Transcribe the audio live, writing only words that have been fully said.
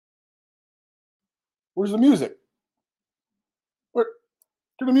Where's the music? Where?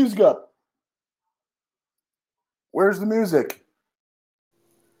 Turn the music up. Where's the music?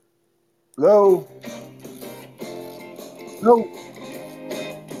 Hello? No.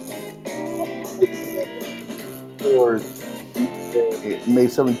 Or May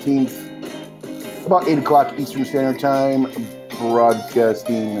 17th, about 8 o'clock Eastern Standard Time,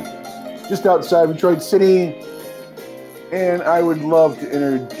 broadcasting just outside Detroit City. And I would love to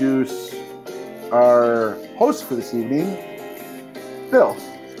introduce our host for this evening, Bill.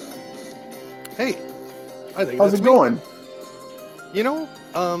 Hey, I think how's it going?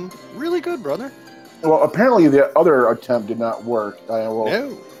 Really good, brother. Well, apparently the other attempt did not work. I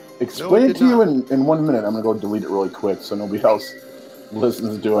will explain it to you in 1 minute. I'm going to go delete it really quick so nobody else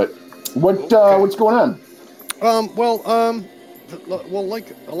listens to it. What's going on? Well,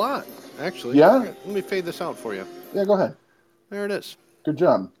 like a lot, actually. Yeah? Let me fade this out for you. Yeah, go ahead. There it is. Good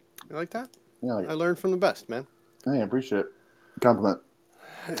job. You like that? Yeah. I learned from the best, man. Hey, I appreciate it. Compliment.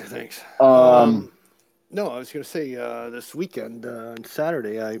 Hey, thanks. No, I was going to say this weekend, on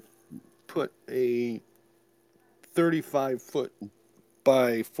Saturday, I put a 35-foot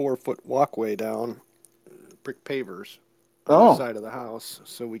by 4-foot walkway down, brick pavers, on the side of the house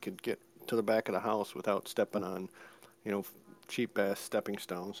so we could get to the back of the house without stepping on, cheap-ass stepping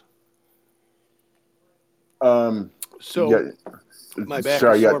stones. My back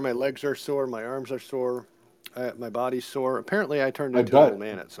is sore, my legs are sore, my arms are sore, my body's sore. Apparently, I turned into an old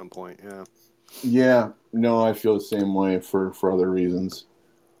man at some point, yeah. Yeah, no, I feel the same way for other reasons.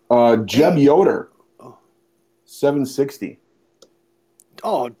 Jeb Yoder, 760.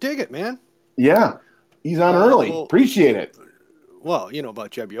 Oh, dig it, man. Yeah, he's on early. Appreciate it. Well, you know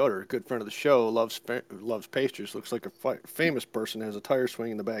about Jeb Yoder, a good friend of the show, loves pastries, looks like a famous person, has a tire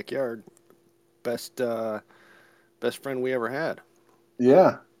swing in the backyard. Best friend we ever had.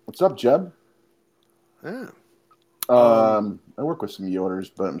 Yeah. What's up, Jeb? Yeah. I work with some Yoders,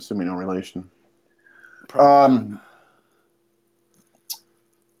 but I'm assuming no relation.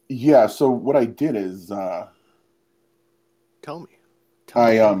 Yeah, so what I did is tell me.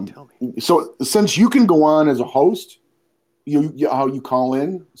 So since you can go on as a host, you how you call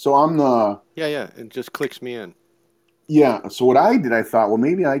in. So I'm the it just clicks me in. Yeah, so what I did, I thought, well,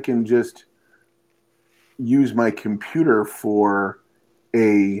 maybe I can just use my computer for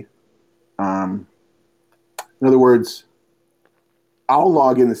in other words, I'll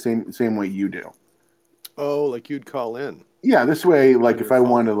log in the same way you do. Oh, like you'd call in. Yeah, this way, like if I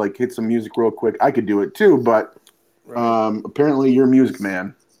want to like hit some music real quick, I could do it too. But apparently, you're a music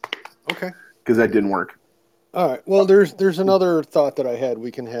man. Okay. Because that didn't work. All right. Well, there's another thought that I had.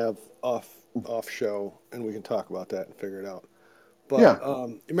 We can have off show, and we can talk about that and figure it out. But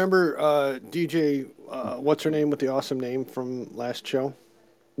remember DJ, what's her name with the awesome name from last show?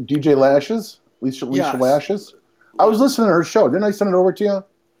 DJ Lashes? Lisa Lashes? I was listening to her show. Didn't I send it over to you?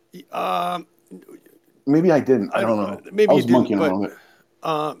 Maybe I didn't. I don't know. Maybe I was you didn't, monkeying around with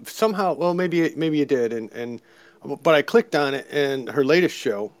it. Somehow, well, maybe you did. But I clicked on it, and her latest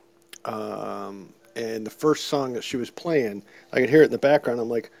show, and the first song that she was playing, I could hear it in the background. I'm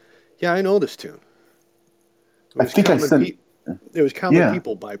like, yeah, I know this tune. I think I sent... It was Common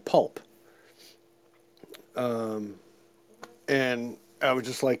People by Pulp. And I was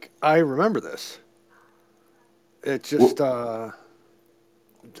just like, I remember this. It just, I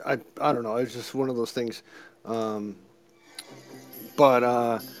don't know. It's just one of those things. But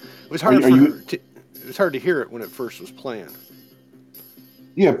it was hard it was hard to hear it when it first was playing.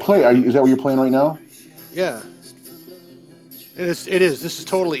 Yeah, is that what you're playing right now? Yeah. And it is. This is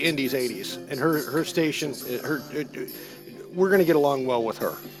totally Indies 80s. And her station, we're going to get along well with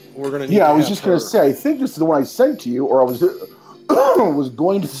her. We're going to. I was just going to say, I think this is the one I sent to you, or I was was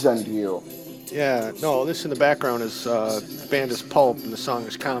going to send to you. Yeah, no, this in the background is band is Pulp, and the song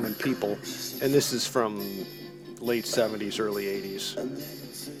is Common People, and this is from late 70s, early 80s.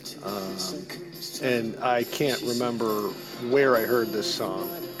 And I can't remember where I heard this song.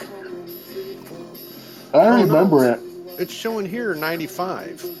 I remember it. It's showing here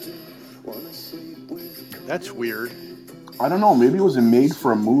 95. That's weird. I don't know. Maybe it was a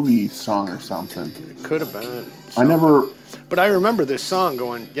made-for-a-movie song or something. It could have been. I never... But I remember this song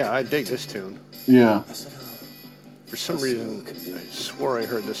going, yeah, I dig this tune. Yeah. For some reason, I swore I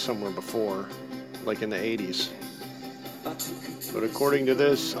heard this somewhere before, like in the 80s. But according to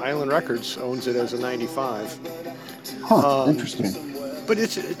this, Island Records owns it as a 95. Huh, interesting. But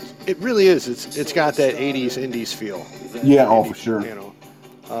it really is. It's got that 80s Indies feel. Yeah, for sure. You know.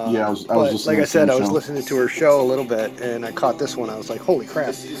 I was listening. Like I said, I was listening to her show a little bit, and I caught this one. I was like, holy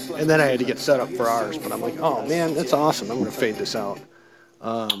crap. And then I had to get set up for ours. But I'm like, oh, man, that's awesome. I'm going to fade this out.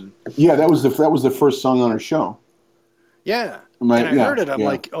 Yeah, that was the first song on our show. Yeah, and I heard it. I'm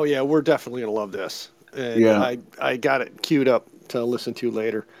like, oh yeah, we're definitely gonna love this, and I got it queued up to listen to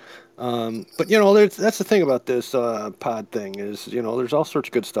later. But that's the thing about this pod thing is there's all sorts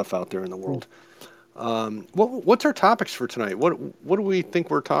of good stuff out there in the world. What's our topics for tonight? What do we think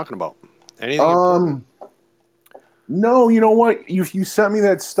we're talking about? Anything important? No, you know what? You sent me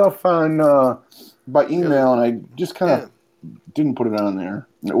that stuff on by email, and I just kind of didn't put it on there.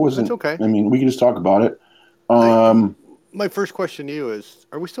 It wasn't. That's okay. I mean, we can just talk about it. My first question to you is: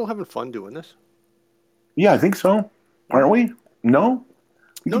 are we still having fun doing this? Yeah, I think so. Aren't we? No,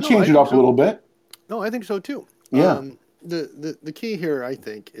 we can change it up a little bit. No, I think so too. Yeah. The key here, I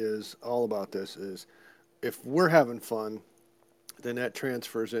think, is all about this. Is if we're having fun, then that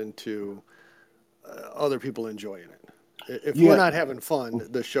transfers into other people enjoying it. If we're not having fun,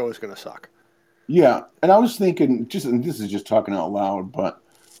 the show is going to suck. Yeah, and I was thinking, and this is just talking out loud, but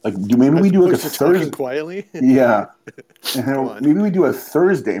like, maybe we do like a Thursday quietly. Yeah, maybe we do a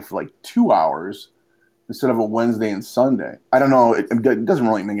Thursday for like 2 hours instead of a Wednesday and Sunday. I don't know. It doesn't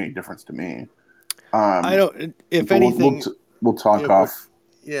really make any difference to me. I don't. If anything, we'll talk off.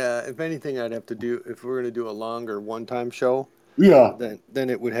 Yeah, if anything, I'd have to do if we're going to do a longer one-time show. Yeah. Then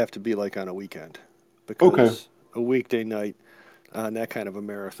it would have to be like on a weekend, because a weekday night on that kind of a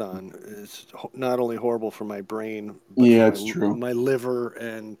marathon is not only horrible for my brain, but it's true. My liver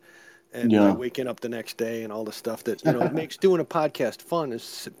and my waking up the next day and all the stuff that it makes doing a podcast fun is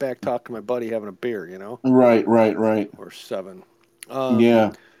sit back, talk to my buddy, having a beer, Right. Or 7.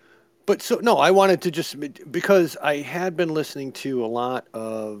 Yeah. But so no, I wanted to just because I had been listening to a lot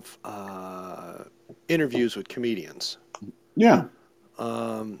of interviews with comedians. Yeah.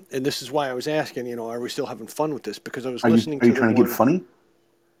 And this is why I was asking, are we still having fun with this? Because I was listening to. Are you trying to get funny?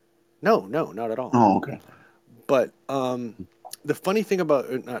 No, not at all. Oh, okay. But the funny thing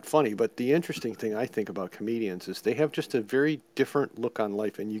about not funny, but the interesting thing I think about comedians is they have just a very different look on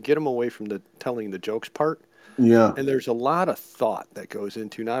life, and you get them away from the telling the jokes part. Yeah. And there's a lot of thought that goes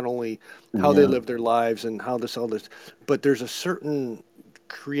into not only how they live their lives and how all this, but there's a certain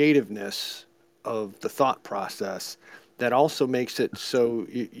creativeness of the thought process that also makes it so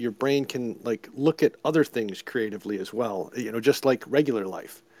your brain can like look at other things creatively as well, just like regular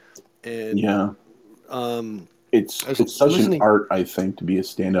life. And it's such an art, I think, to be a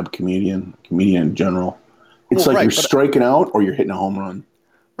stand-up comedian in general. It's you're striking out or you're hitting a home run.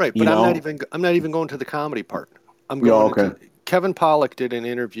 Right, but I'm not even going to the comedy part. I'm going to Kevin Pollak did an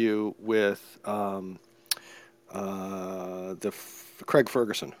interview with Craig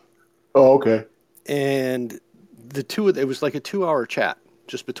Ferguson. Oh, okay. And it was like a 2-hour chat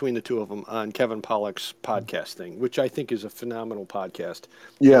just between the two of them on Kevin Pollak's podcast thing, which I think is a phenomenal podcast.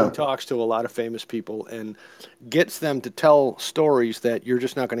 Yeah. He talks to a lot of famous people and gets them to tell stories that you're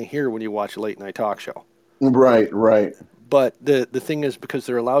just not going to hear when you watch a late night talk show. Right. But the thing is, because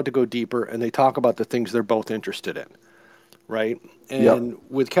they're allowed to go deeper and they talk about the things they're both interested in, right? And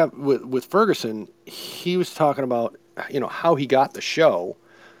with Ferguson, he was talking about how he got the show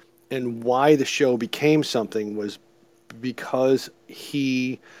and why the show became something was because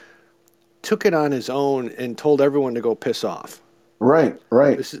he took it on his own and told everyone to go piss off. Right.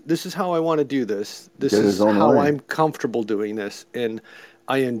 This is how I want to do this. This is how I'm comfortable doing this, and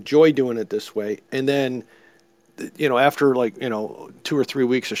I enjoy doing it this way. And then, after 2 or 3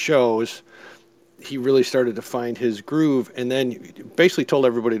 weeks of shows, he really started to find his groove, and then basically told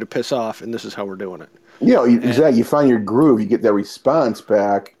everybody to piss off, and this is how we're doing it. Yeah, exactly. You find your groove, you get that response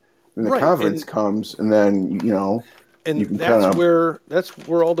back, and the confidence comes, and then And that's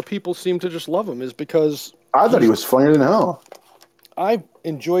where all the people seem to just love him, is because I thought he was funnier than hell. I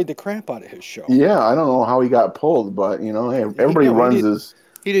enjoyed the crap out of his show. Yeah, I don't know how he got pulled, but hey, everybody runs his.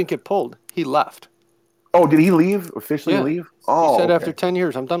 He didn't get pulled. He left. Oh, did he leave? Officially leave? Oh, he said after 10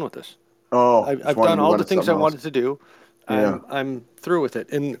 years, I'm done with this. Oh, I've done all the things I wanted to do. I'm through with it.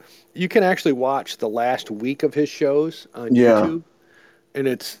 And you can actually watch the last week of his shows on YouTube, and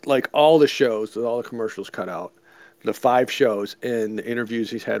it's like all the shows with all the commercials cut out. The 5 shows and the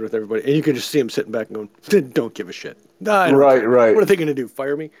interviews he's had with everybody, and you can just see him sitting back and going, "Don't give a shit." Right. What are they going to do?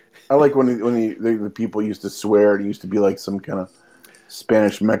 Fire me? I like when the people used to swear. It used to be like some kind of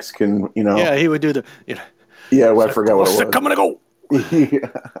Spanish Mexican, Yeah, he would do the. Yeah, I forgot what it was. Come and go.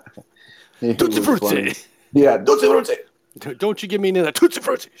 Tutti frutti. Yeah, tutti frutti. Don't you give me any of that tutti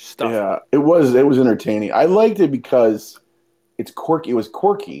frutti stuff. Yeah, it was entertaining. I liked it because it's quirky. It was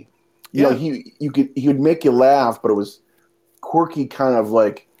quirky. He would make you laugh, but it was quirky, kind of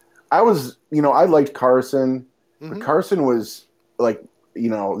like I liked Carson. Mm-hmm. But Carson was like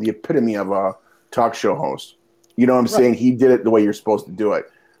the epitome of a talk show host. You know what I'm saying? He did it the way you're supposed to do it.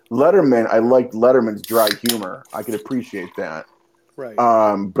 Letterman, I liked Letterman's dry humor. I could appreciate that. Right.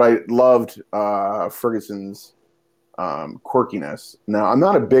 But I loved Ferguson's quirkiness. Now, I'm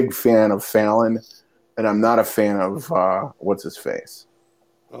not a big fan of Fallon, and I'm not a fan of what's his face.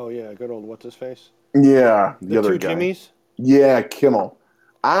 Oh yeah, good old what's his face? Yeah, the other two guy. Jimmys? Yeah, Kimmel.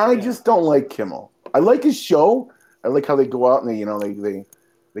 I just don't like Kimmel. I like his show. I like how they go out and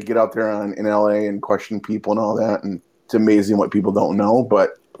they get out there in LA and question people and all that, and it's amazing what people don't know.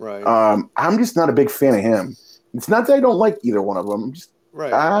 But I'm just not a big fan of him. It's not that I don't like either one of them.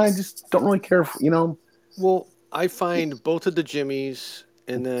 I just don't really care. Well, I find both of the Jimmys,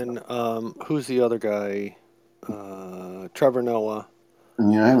 and then who's the other guy? Trevor Noah.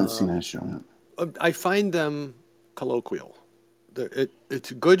 Yeah, I haven't seen that show yet. I find them colloquial.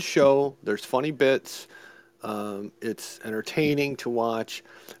 It's a good show. There's funny bits. It's entertaining to watch,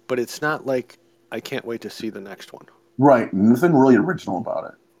 but it's not like I can't wait to see the next one. Right. Nothing really original about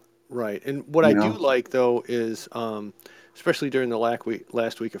it. Right. And what I do like, though, is especially during the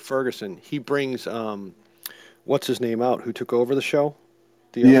last week of Ferguson, he brings what's his name out, who took over the show?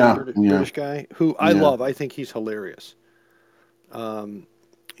 The other British guy, who I love. I think he's hilarious.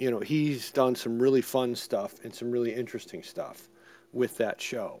 He's done some really fun stuff and some really interesting stuff with that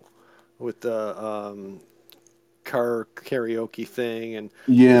show, with the car karaoke thing, and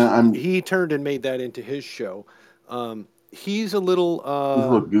he turned and made that into his show. He's a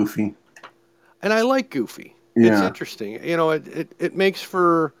little goofy, and I like Goofy. Yeah. It's interesting. It makes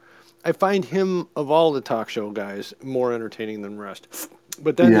for. I find him, of all the talk show guys, more entertaining than the rest.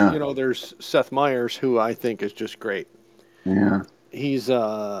 But then there's Seth Meyers, who I think is just great. Yeah. He's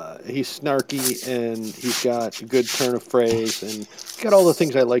snarky, and he's got a good turn of phrase, and he's got all the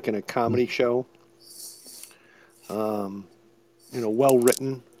things I like in a comedy show. Well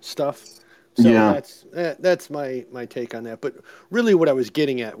written stuff. So that's my take on that. But really, what I was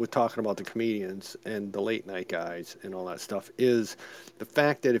getting at with talking about the comedians and the late night guys and all that stuff is the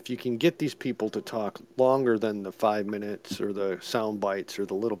fact that if you can get these people to talk longer than the 5 minutes or the sound bites or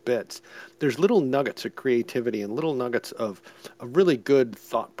the little bits, there's little nuggets of creativity and little nuggets of really good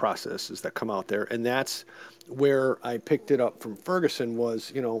thought processes that come out there. And that's where I picked it up from Ferguson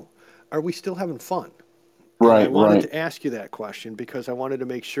was, are we still having fun? Right. And I wanted to ask you that question because I wanted to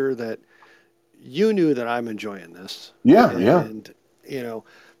make sure that you knew that I'm enjoying this. And,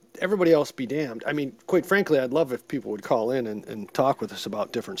 everybody else be damned. I mean, quite frankly, I'd love if people would call in and talk with us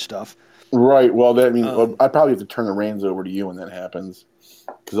about different stuff. Right. Well, I probably have to turn the reins over to you when that happens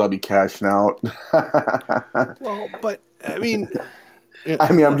because I'll be cashing out. Well, but, I mean,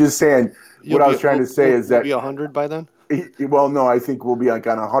 I'm just saying, what I was trying to say is that. We'll be 100 by then? Well, no, I think we'll be like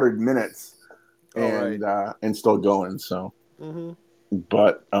on 100 minutes and still going. So. Mm-hmm.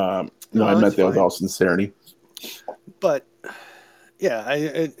 But I meant that with all sincerity. But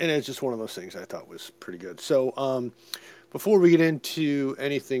and it's just one of those things I thought was pretty good. So before we get into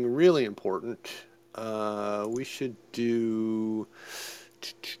anything really important, we should do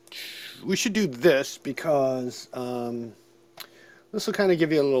this because this will kind of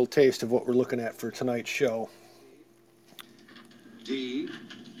give you a little taste of what we're looking at for tonight's show. D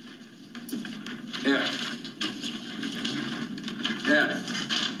F F.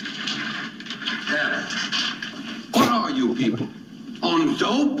 What are you people? On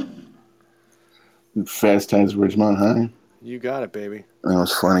dope? Fast Times at Ridgemont High. You got it, baby. That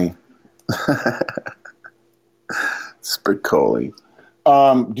was funny. Spicoli.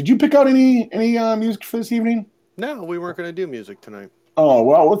 Did you pick out any music for this evening? No, we weren't going to do music tonight. Oh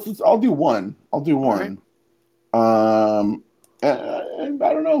well, I'll do one. Right.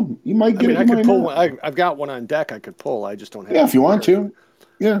 I don't know. You might get. I could pull one. I've got one on deck. I could pull. I just don't have. Yeah, if you want to.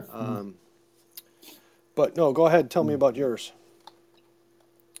 Yeah. But no, go ahead. Tell me about yours.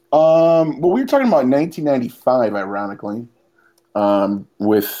 Well, we were talking about 1995, ironically,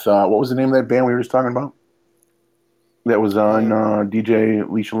 with what was the name of that band we were just talking about? That was on DJ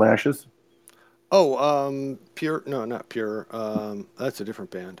Alicia Lashes. Oh, Pure. No, not Pure. That's a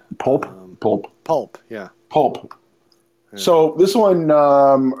different band. Pulp. Pulp. Yeah. Pulp. Yeah. So this one,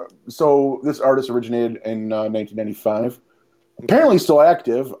 this artist originated in 1995. Apparently still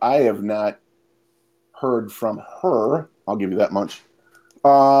active. I have not heard from her. I'll give you that much.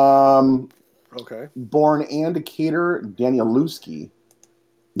 Okay. Born and Decatur, Daniel Lusky.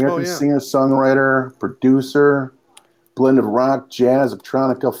 American singer, songwriter, producer, blend of rock, jazz,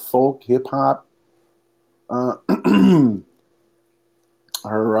 electronica, folk, hip hop.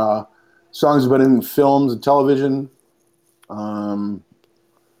 Her songs have been in films and television. It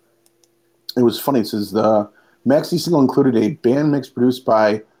was funny. It says the maxi single included a band mix produced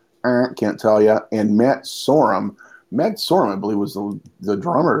by Can't tell you. And Matt Sorum. Matt Sorum, I believe, was the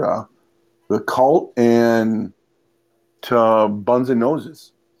drummer to The Cult and to Buns and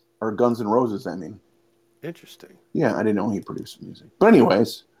Noses. Or Guns N' Roses, I mean. Interesting. Yeah, I didn't know he produced music. But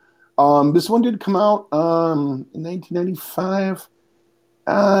anyways, this one did come out in 1995.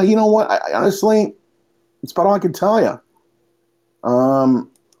 You know what? I honestly, it's about all I can tell you.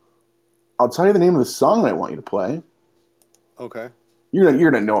 I'll tell you the name of the song that I want you to play. Okay.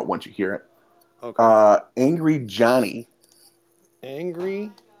 You're gonna know it once you hear it. Okay. Angry Johnny.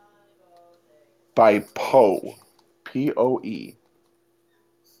 Angry by Poe. Poe.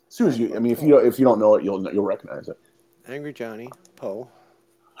 As soon as you, I mean, if you don't know it, you'll recognize it. Angry Johnny Poe.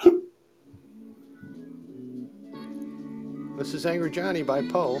 This is Angry Johnny by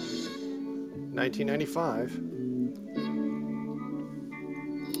Poe, 1995.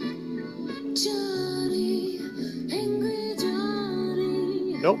 Johnny, Angry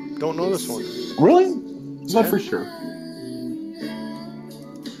Johnny. Nope, don't know this one. Really? Is that for sure?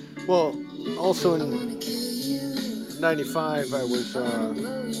 Well, also in 95, I was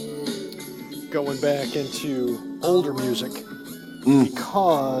going back into older music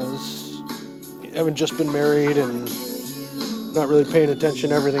because having just been married and not really paying attention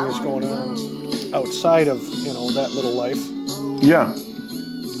to everything that's going on outside of, that little life. Yeah.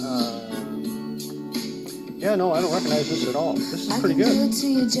 Yeah, no, I don't recognize this at all. This is pretty good.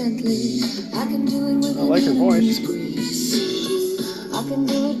 I like her voice. I can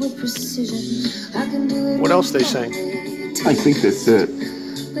do it with precision. What else they sing? I think that's it.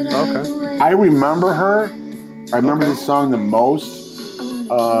 Okay. I remember her. I remember the song the most.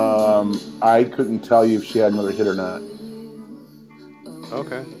 I couldn't tell you if she had another hit or not.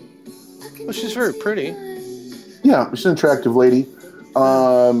 Okay. Well, she's very pretty. Yeah, she's an attractive lady.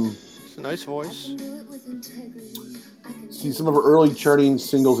 It's a nice voice. See, some of her early charting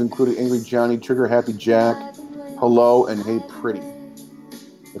singles included Angry Johnny, Trigger Happy Jack, Hello, and Hey Pretty.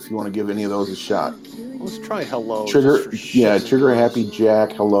 If you want to give any of those a shot. Let's try Hello. Trigger Happy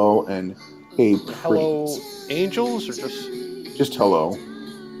Jack, Hello, and Hey Pretty. Hello Angels or just Hello.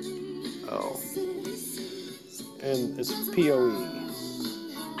 Oh. And it's Poe.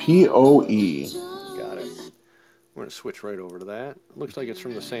 Poe. Got it. I'm going to switch right over to that. It looks like it's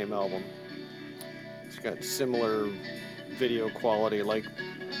from the same album. It's got similar video quality, like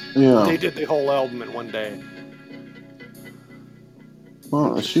they did the whole album in one day.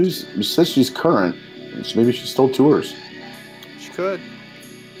 Well, she says she's current. Maybe she still tours. She could.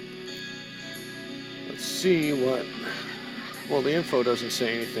 Let's see what... Well, the info doesn't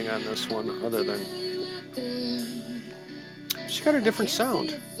say anything on this one other than... She's got a different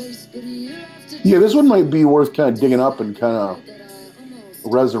sound. Yeah, this one might be worth kind of digging up and kind of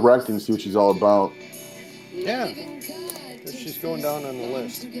resurrecting, see what she's all about. Yeah. She's going down on the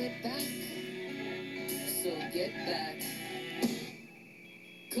list.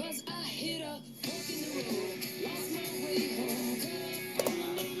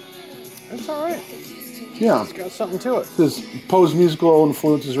 That's all right. Yeah. It's got something to it. This Poe's musical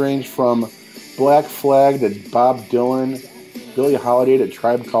influences range from Black Flag to Bob Dylan, Billie Holiday to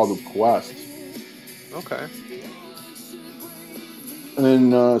Tribe Called Quest. Okay. And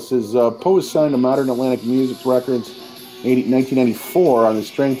then it says Poe was signed to Modern Atlantic Music Records in 1994 on the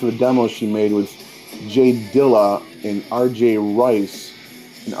strength of a demo she made with Jay Dilla and R.J. Rice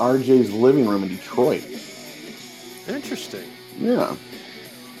in R.J.'s living room in Detroit. Interesting. Yeah.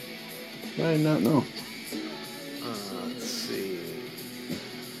 I did not know. Let's see.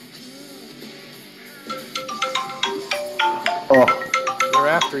 Oh. They're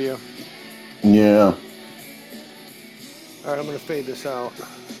after you. Yeah. All right, I'm going to fade this out.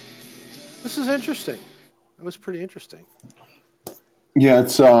 This is interesting. It was pretty interesting. Yeah,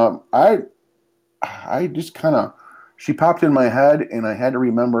 it's I just kind of, she popped in my head and I had to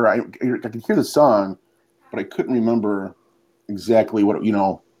remember. I could hear the song, but I couldn't remember exactly what it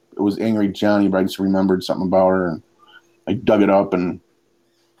was Angry Johnny, but I just remembered something about her and I dug it up and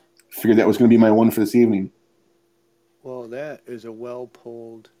figured that was going to be my one for this evening. Well, that is a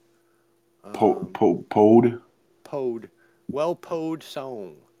well-pulled... well-poed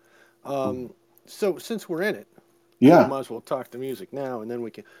song. So since we're in it, we might as well talk the music now, and then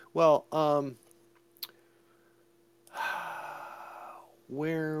we can... Well,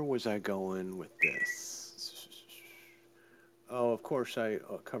 where was I going with this? Oh, of course I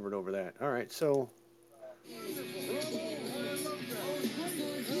covered over that. All right, so...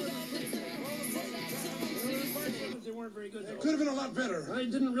 It could have been a lot better. I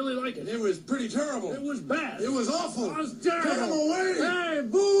didn't really like it. It was pretty terrible. It was bad. It was awful. It was terrible. Get him away. Hey,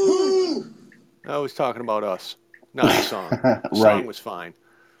 boo! I was talking about us, not the song. The Right. song was fine.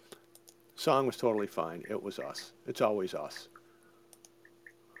 Song was totally fine. It was us. It's always us.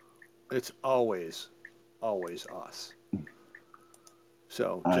 It's always us.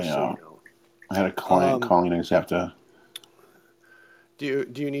 So just so you know. I had a client calling. I just have to. Do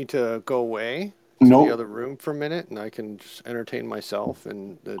you need to go away to Nope. the other room for a minute, and I can just entertain myself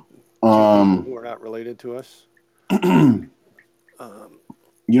and the two people who are not related to us? You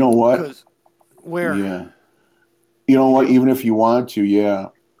know what? Where? Yeah. You know what? Even if you want to, yeah.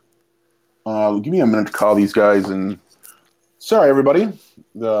 Give me a minute to call these guys and. Sorry, everybody.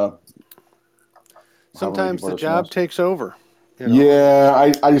 Sometimes the job takes over. You know?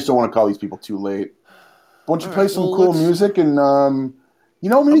 Yeah, I just don't want to call these people too late. Why don't you play some cool music and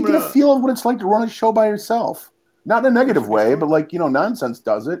maybe get a feel of what it's like to run a show by yourself? Not in a negative way, but like Nonsense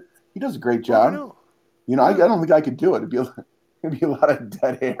does it. He does a great job. I don't think I could do it. It'd be a lot of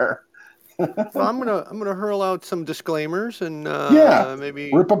dead air. Well, I'm gonna hurl out some disclaimers and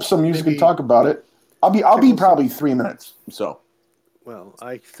maybe rip up some music and talk about it. I'll be probably 3 minutes. So. Well,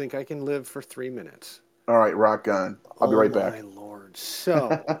 I think I can live for 3 minutes. All right, rock on. I'll be right back. Oh, my Lord.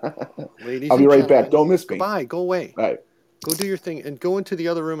 So, ladies I'll be right back. Don't miss me. Goodbye. Go away. All right. Go do your thing and go into the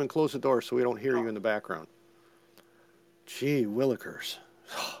other room and close the door so we don't hear you in the background. Gee, Willikers.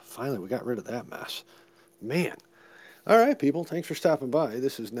 Finally, we got rid of that mess. Man. All right, people. Thanks for stopping by.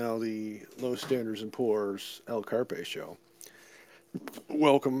 This is now the Low Standards and Poor's El Carpe show.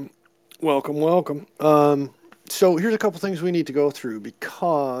 Welcome. So here's a couple things we need to go through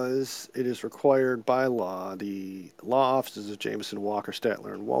because it is required by law. The law offices of Jameson, Walker,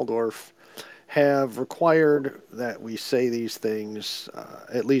 Statler, and Waldorf have required that we say these things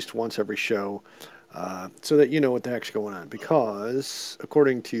at least once every show so that you know what the heck's going on. Because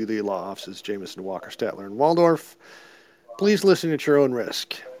according to the law offices, Jameson, Walker, Statler, and Waldorf, please listen at your own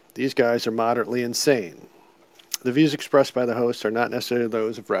risk. These guys are moderately insane. The views expressed by the hosts are not necessarily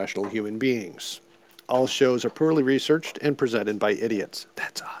those of rational human beings. All shows are poorly researched and presented by idiots.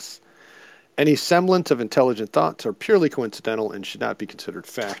 That's us. Any semblance of intelligent thoughts are purely coincidental and should not be considered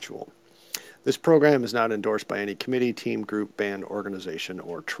factual. This program is not endorsed by any committee, team, group, band, organization,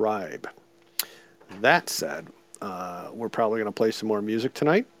 or tribe. That said, we're probably going to play some more music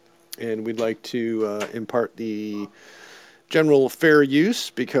tonight, and we'd like to impart the general fair use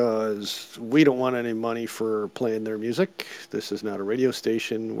because we don't want any money for playing their music. This is not a radio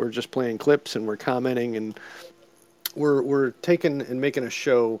station. We're just playing clips and we're commenting and we're taking and making a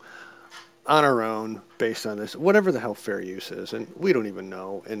show on our own based on this, whatever the hell fair use is. And we don't even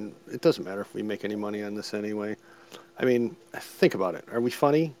know. And it doesn't matter if we make any money on this anyway. I mean, think about it. Are we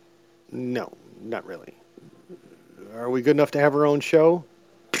funny? No, not really. Are we good enough to have our own show?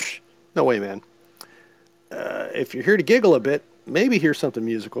 Psh, no way, man. If you're here to giggle a bit, maybe hear something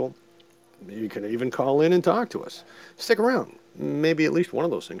musical, you can even call in and talk to us. Stick around. Maybe at least one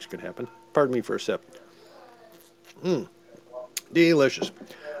of those things could happen. Pardon me for a sip. Delicious.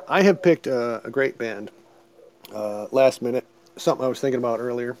 I have picked a great band last minute. Something I was thinking about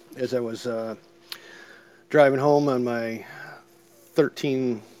earlier as I was driving home on my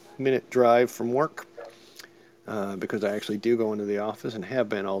 13-minute drive from work because I actually do go into the office and have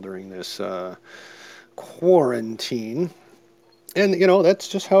been all during this quarantine. And, that's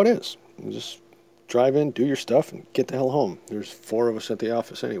just how it is. You just drive in, do your stuff, and get the hell home. There's 4 of us at the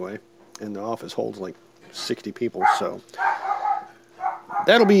office anyway, and the office holds like 60 people, so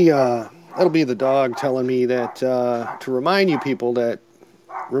that'll be the dog telling me that to remind you people that,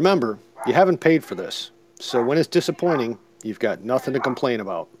 remember, you haven't paid for this. So when it's disappointing, you've got nothing to complain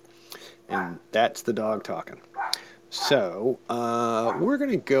about. And that's the dog talking. So, we're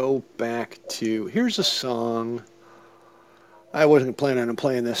going to go back to, here's a song. I wasn't planning on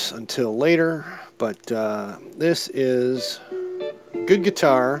playing this until later, but this is good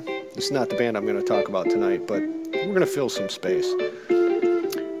guitar. It's not the band I'm going to talk about tonight, but we're going to fill some space.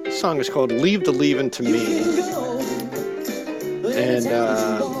 This song is called Leave the Leavin' to Me. And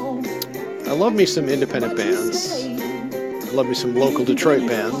I love me some independent bands. I love me some local Detroit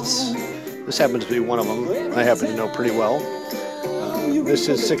bands. This happens to be one of them I happen to know pretty well. This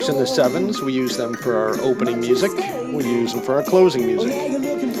is 6 and the Sevens. We use them for our opening music. We use them for our closing music.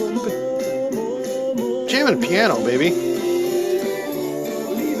 Jamming piano, baby.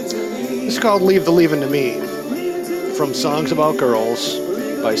 It's called Leave the Leavin' to Me from Songs About Girls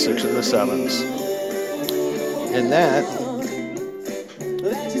by 6 and the Sevens. And that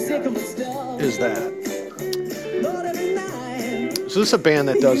is that. So this is a band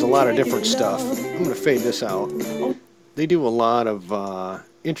that does a lot of different stuff. I'm going to fade this out. They do a lot of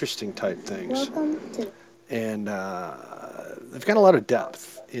interesting type things. And they've got a lot of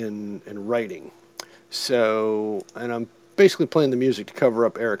depth in writing. So, and I'm basically playing the music to cover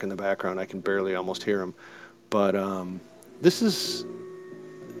up Eric in the background. I can barely almost hear him. But this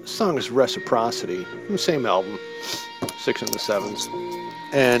song is Reciprocity from the same album, 6 and the 7s.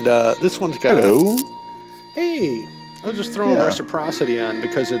 And this one's got hey, I was just throwing Reciprocity on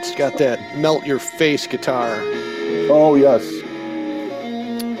because it's got that melt your face guitar. Oh, yes.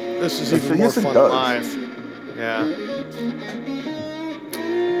 This is even more fun live. Yeah.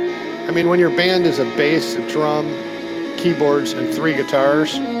 I mean, when your band is a bass, a drum, keyboards, and 3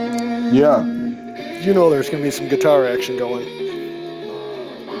 guitars. Yeah. You know there's going to be some guitar action going.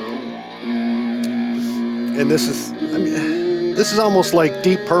 And this is almost like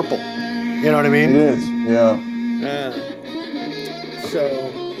Deep Purple. You know what I mean? It is, yeah. Yeah. So,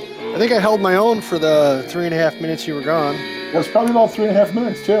 I think I held my own for the 3.5 minutes you were gone. It was probably about 3.5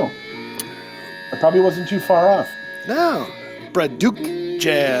 minutes, too. I probably wasn't too far off. No. Braduk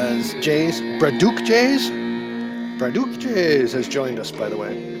Jays. Braduk Jays has joined us, by the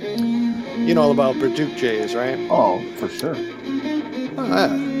way. You know all about Braduk Jays, right? Oh, for sure. Oh, yeah.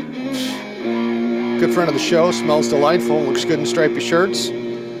 Good friend of the show, smells delightful, looks good in stripy shirts.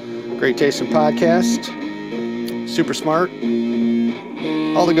 Great taste in podcast. Super smart.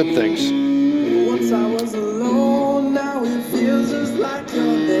 All the good things. Once I was alone, now it feels just like your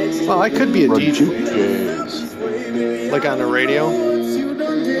next. Well, I could be a DJ. Jays. Like on the radio.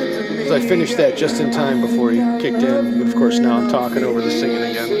 So I finished that just in time before you kicked in. But of course, now I'm talking over the singing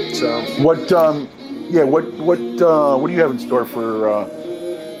again. So what do you have in store for?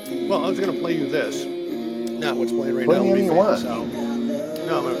 Well, I was gonna play you this. Not what's playing right now. Anything you want. No,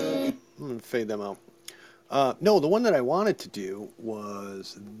 I'm gonna fade them out. No, the one that I wanted to do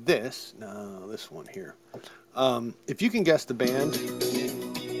was this. No, this one here. If you can guess the band,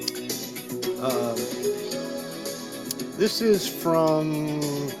 this is from.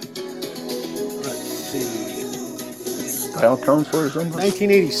 Let's see. Style comes for something.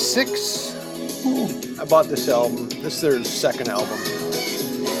 1986. I bought this album. This is their second album.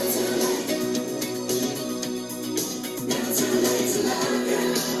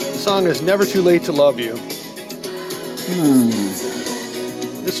 The song is Never Too Late to Love You.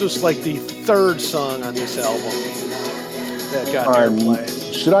 This was like the third song on this album that got airplay.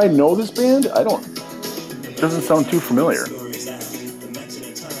 Should I know this band? I don't. It doesn't sound too familiar.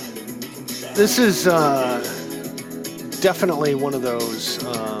 This is definitely one of those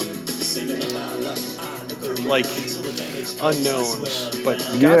like unknowns, but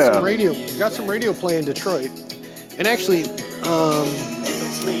got some radio play in Detroit, and actually.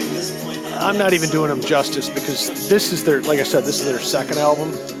 I'm not even doing them justice because this is their, like I said, this is their second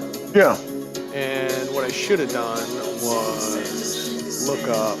album. Yeah. And what I should have done was look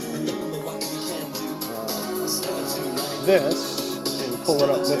up this and pull it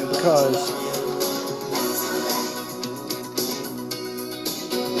up because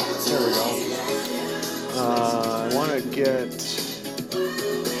there we go. I want to get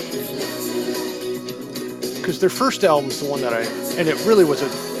because their first album's the one that and it really was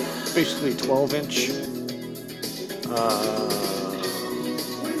basically 12-inch.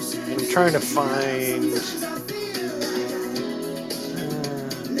 I'm trying to find.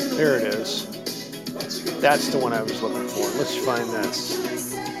 There it is. That's the one I was looking for. Let's find this.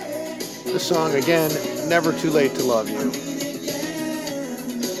 The song again, "Never Too Late to Love You."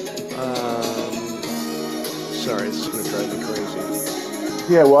 Sorry, this is going to drive me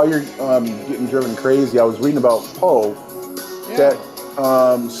crazy. Yeah, while you're getting driven crazy, I was reading about Poe. Yeah. That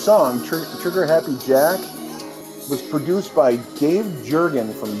song, Trigger Happy Jack, was produced by Dave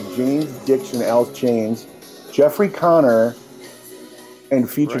Jurgen from Jane's Addiction, Alice Chains, Jeffrey Connor, and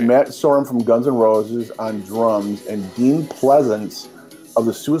featured Matt Sorum from Guns N' Roses on drums, and Dean Pleasance of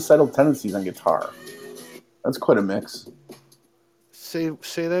the Suicidal Tendencies on guitar. That's quite a mix. Say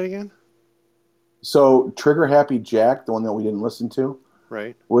that again? So, Trigger Happy Jack, the one that we didn't listen to,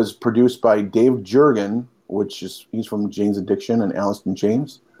 right, was produced by Dave Jurgen, he's from Jane's Addiction and Alice in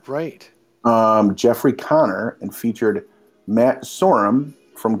Chains. Right. Jeffrey Connor, and featured Matt Sorum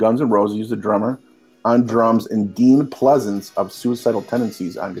from Guns N' Roses, he's the drummer, on drums, and Dean Pleasance of Suicidal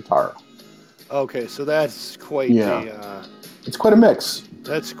Tendencies on guitar. Okay, so that's quite it's quite a mix.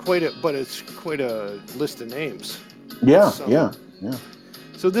 It's quite a list of names. Yeah.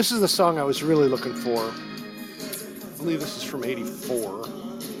 So this is the song I was really looking for. I believe this is from 84,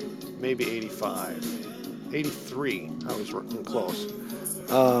 maybe 85, 83. I was working close.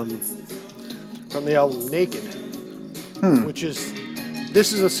 From the album Naked, which is,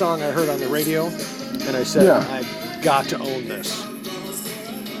 this is a song I heard on the radio, and I said, I've got to own this.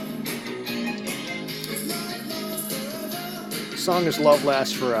 The song is Love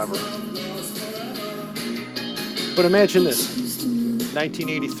Lasts Forever. But imagine this: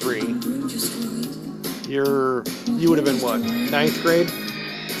 1983. You would have been what? 9th grade.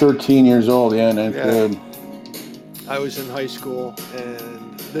 13 years old. Yeah, 9th grade. I was in high school,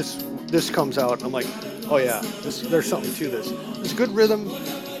 and this comes out, and I'm like, oh yeah, there's something to this. There's good rhythm,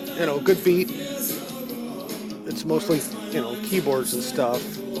 good beat. It's mostly, keyboards and stuff.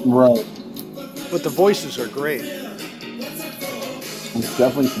 Right. But the voices are great. It's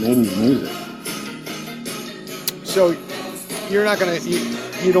definitely some 80s music. So you're not gonna,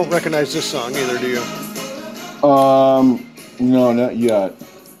 you don't recognize this song either, do you? No, not yet.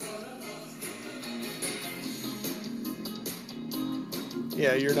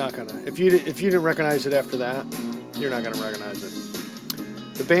 Yeah, you're not gonna. If you didn't recognize it after that, you're not gonna recognize it.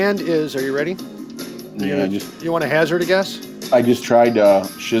 The band is. Are you ready? Yeah, you want to hazard a guess? I just tried to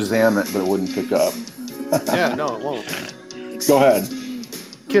Shazam it, but it wouldn't pick up. Yeah, no, it won't. Go ahead.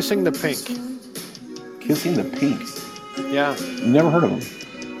 Kissing the Pink. Kissing the Pink. Yeah. Never heard of them.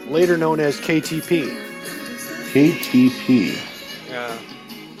 Later known as KTP. KTP. Yeah.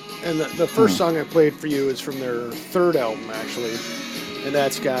 And the first song I played for you is from their third album, actually. And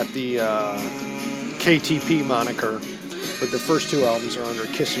that's got the KTP moniker. But the first two albums are under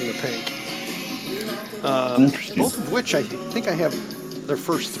Kissing the Pink. Interesting. Both of which I think I have their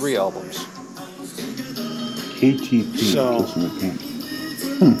first 3 albums. KTP. So, Kissing the Pink.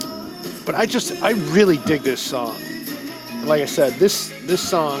 But I really dig this song. Like I said, this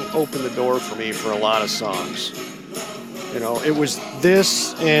song opened the door for me for a lot of songs. It was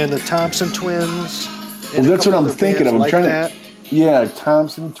this and the Thompson Twins. Well, that's what I'm thinking of. I'm trying that. Yeah,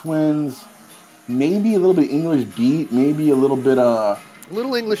 Thompson Twins. Maybe a little bit English beat. Maybe a little bit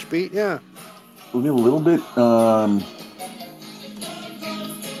Little English beat, yeah. Maybe a little bit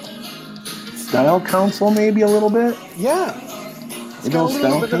Style Council. Maybe a little bit. Yeah. It's got a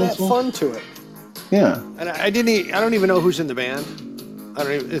little bit of that fun to it. Yeah. And I don't even know who's in the band.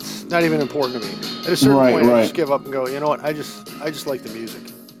 It's not even important to me. At a certain point, I just give up and go, you know what? I just like the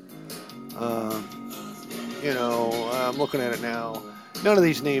music. I'm looking at it now. None of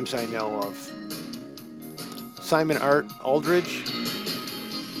these names I know of. Simon Aldridge.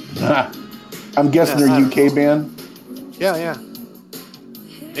 I'm guessing they're UK band. Yeah.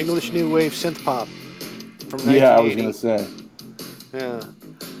 English New Wave Synth Pop from 1980. Yeah, I was gonna say. Yeah,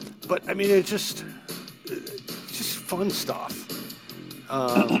 but I mean, it's just fun stuff.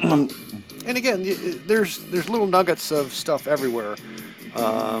 And again, there's little nuggets of stuff everywhere.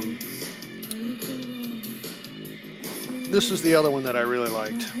 This is the other one that I really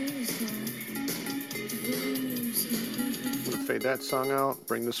liked. I'm gonna fade that song out.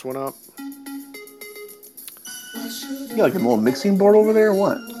 Bring this one up. You got like a little mixing board over there, or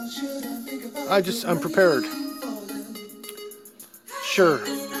what? I'm prepared. Sure.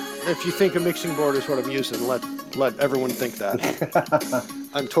 If you think a mixing board is what I'm using, let everyone think that.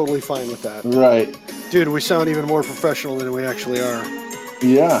 I'm totally fine with that. Right. Dude, we sound even more professional than we actually are.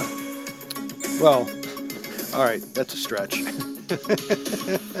 Yeah. Well, all right, that's a stretch.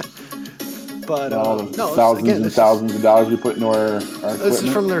 But no, thousands of dollars we put into our equipment. This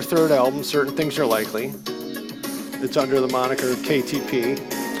is from their third album, Certain Things Are Likely. It's under the moniker of KTP.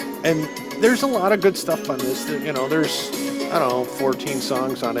 And there's a lot of good stuff on this. There's, 14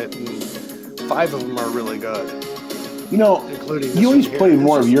 songs on it, and 5 of them are really good. Including you always play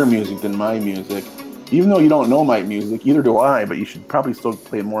more of your music than my music. Even though you don't know my music, either do I, but you should probably still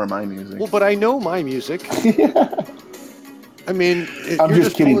play more of my music. Well, but I know my music. Yeah. I mean, I'm you're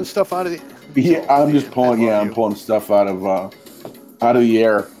just kidding. Pulling stuff out of the... Yeah, I'm just pulling. Yeah, I'm pulling stuff out of the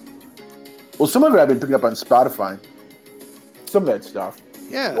air. Well, some of it I've been picking up on Spotify. Some of that stuff.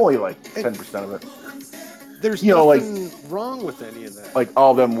 Yeah. Only like 10% of it. There's nothing wrong with any of that. Like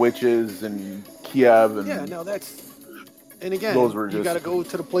All Them Witches and Kiev and... Yeah, no, that's... And again, you got to go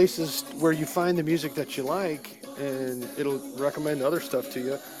to the places where you find the music that you like, and it'll recommend other stuff to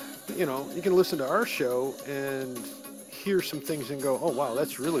you. You can listen to our show and hear some things and go, oh, wow,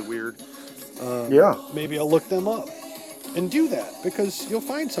 that's really weird. Yeah. Maybe I'll look them up and do that, because you'll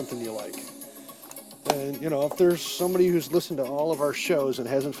find something you like. And, if there's somebody who's listened to all of our shows and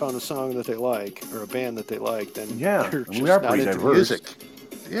hasn't found a song that they like or a band that they like, then they're just not into music.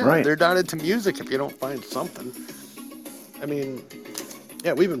 Yeah, right. They're not into music if you don't find something. I mean,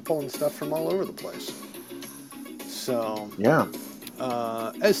 yeah, we've been pulling stuff from all over the place. So, yeah.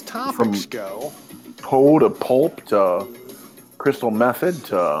 As topics go, Poe to Pulp to Crystal Method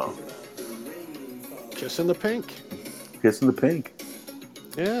to Kissing the Pink. Kissing the Pink.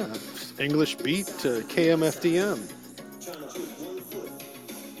 Yeah. English Beat to KMFDM.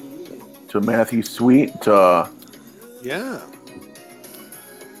 To Matthew Sweet to... Yeah.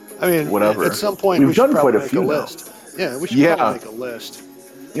 I mean, whatever. At some point, we've done quite a few list. Yeah, we should Yeah. probably make a list.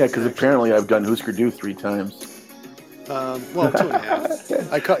 Yeah, because apparently I've done Husker Du 3 times. Well,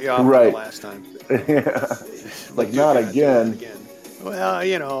 2.5. I cut you off Right. on the last time. Yeah. Like, Dude, not yeah, do that again. Well,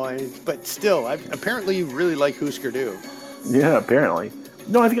 you know, but still, apparently you really like Husker Du. Yeah, apparently.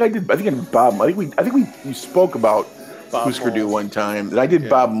 No, I think I did. I think I did Bob. I think we spoke about Bob Husker Du Mould. one time. And I did Yeah.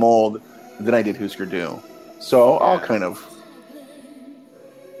 Bob Mould, then I did Husker Du. So I'll Yeah. kind of.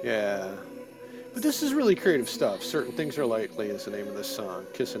 Yeah. But this is really creative stuff. Certain Things Are Likely is the name of this song,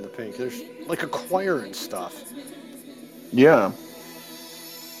 Kiss in the Pink. There's like a choir and stuff. Yeah.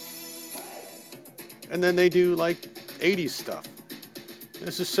 And then they do like 80s stuff.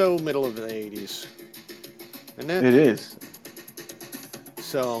 This is so middle of the 80s. Isn't it? It is.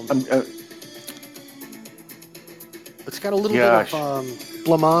 So I'm, it's got a little Gosh. bit of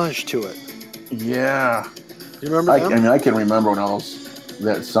blamage to it. yeah. You remember I them? mean, I can remember when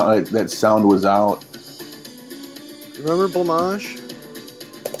that sound was out. You remember blamage?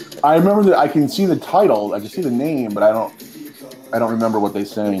 I remember that. I can see the title. I can see the name, but I don't remember what they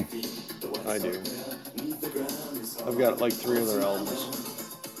sang. I do. I've got like 3 of their albums.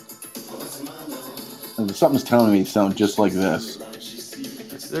 And something's telling me it sounds just like this.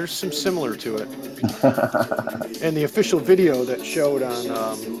 There's some similar to it. And the official video that showed on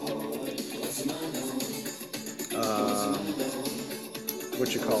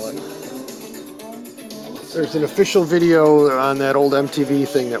what you call it? There's an official video on that old MTV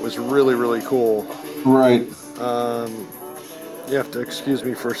thing that was really, really cool. Right. You have to excuse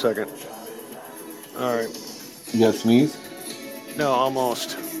me for a second. All right. You got a sneeze? No,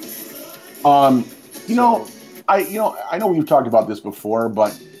 almost. You know, I know we've talked about this before,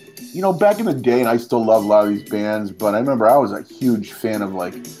 but back in the day, and I still love a lot of these bands, but I remember I was a huge fan of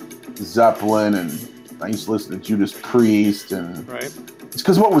like Zeppelin, and I used to listen to Judas Priest, and Right. it's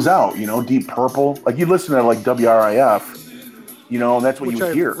because what was out, Deep Purple. Like you listen to like WRIF, and that's what Which you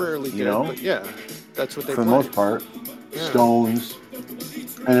I hear, rarely did, but yeah, that's what they for the play. most part. Yeah. Stones,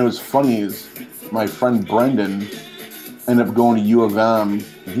 and it was funny is my friend Brendan ended up going to U of M.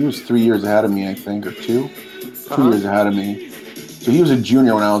 And he was 3 years ahead of me, I think, or two years ahead of me. So he was a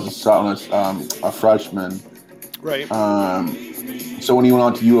junior when I was a freshman. Right. So when he went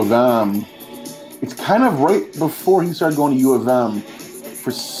on to U of M, it's kind of right before he started going to U of M.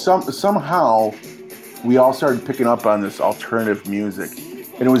 For somehow, we all started picking up on this alternative music,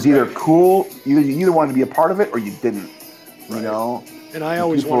 and it was either cool, you either wanted to be a part of it or you didn't. Right. And I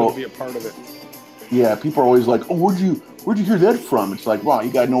always wanted to be a part of it. Yeah, people are always like, "Oh, where'd you hear that from?" It's like, wow,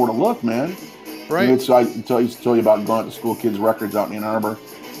 you gotta know where to look, man. Right. So I used to tell you about going out to School Kids Records out in Ann Arbor,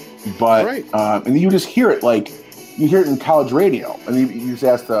 but Right. And then you just hear it like you hear it in college radio, and you just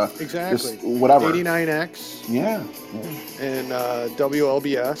ask the Exactly. just whatever. 89X Yeah. and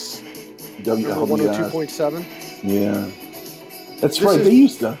WLBS. Remember WLBS. 102.7? Yeah. That's This right. is- They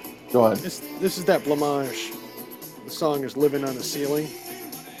used to. Go ahead. This is that blamage. The song is "Living on the Ceiling."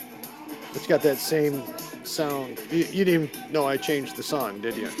 It's got that same sound. You didn't even know I changed the song,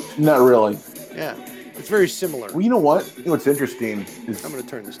 did you? Not really. Yeah, it's very similar. Well, you know what? What's interesting is I'm gonna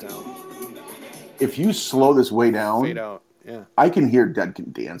turn this down. if you slow this way down, Fade out. Yeah. I can hear Dead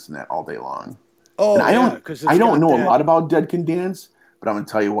Can Dance in that all day long. Oh, And yeah. Because I don't know a lot about Dead Can Dance, but I'm gonna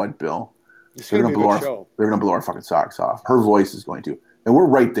tell you what, Bill. It's They're gonna gonna be a blow good our show. they're gonna blow our fucking socks off. Her voice is going to, and we're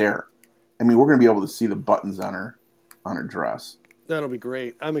right there. I mean, we're gonna be able to see the buttons on her dress. That'll be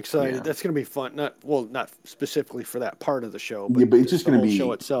great. I'm excited. Yeah. That's gonna be fun. Not specifically for that part of the show, Yeah, but it's just the gonna whole be-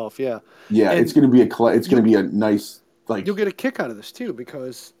 show itself. Yeah. Yeah, And it's gonna be a nice like. You'll get a kick out of this too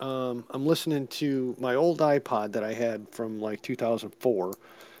because I'm listening to my old iPod that I had from like 2004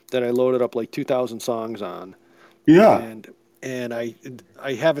 that I loaded up like 2,000 songs on, Yeah. and I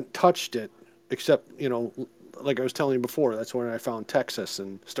haven't touched it except like I was telling you before. That's when I found Texas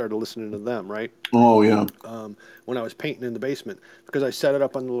and started listening to them. Right. Oh yeah. When I was painting in the basement because I set it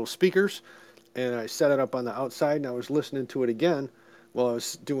up on the little speakers and I set it up on the outside and I was listening to it again while I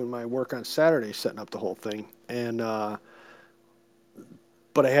was doing my work on Saturday, setting up the whole thing. And,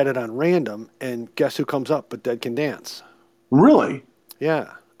 but I had it on random and guess who comes up but Dead Can Dance. Really?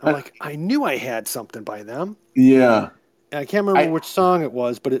 Yeah. I'm like, I knew I had something by them. Yeah. And I can't remember which song it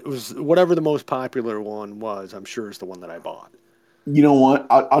was, but it was whatever the most popular one was, I'm sure is the one that I bought. You know what?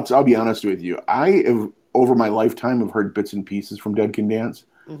 I'll be honest with you. I have over my lifetime have heard bits and pieces from Dead Can Dance.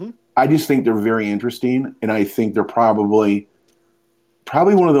 Mm-hmm. I just think they're very interesting, and I think they're probably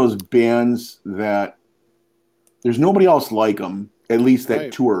one of those bands that there's nobody else like them, at least that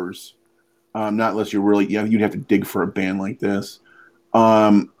Right. tours. Not unless you're really you'd have to dig for a band like this.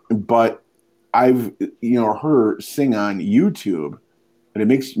 But I've heard her sing on YouTube, and it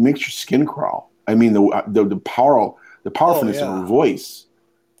makes your skin crawl. I mean, the powerfulness in her voice,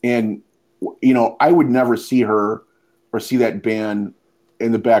 and I would never see her or see that band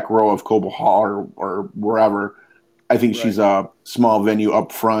in the back row of Cobo Hall or wherever. I think she's a small venue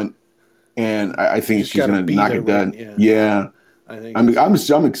up front, and I think she's going to knock it dead. Yeah. I think I'm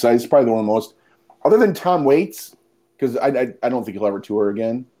excited. It's probably one of the most, other than Tom Waits, because I don't think he'll ever tour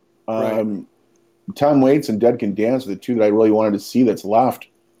again. Tom Waits and Dead Can Dance are the two that I really wanted to see that's left.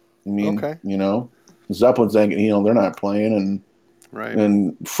 I mean, Zeppelin's, they're not playing,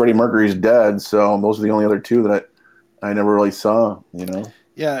 and Freddie Mercury's dead, so those are the only other two that I never really saw.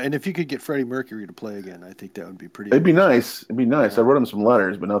 Yeah, and if you could get Freddie Mercury to play again, I think that would be pretty. It'd be nice. It'd be nice. Yeah. I wrote him some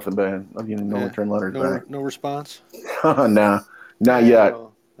letters, but nothing bad. I'm getting no return letters back. No response. Nah, not yet.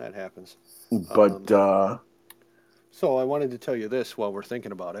 Well, that happens. But so I wanted to tell you this while we're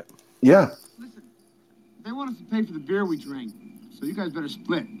thinking about it. Yeah. Listen, they want us to pay for the beer we drank, so you guys better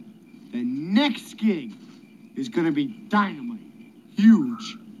split. The next gig is going to be dynamite.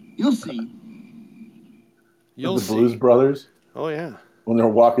 Huge. You'll see. You'll see. The Blues Brothers? Oh, yeah. When they're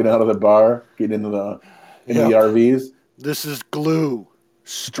walking out of the bar, getting into the RVs. This is glue.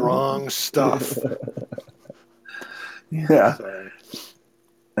 Strong stuff. Yeah.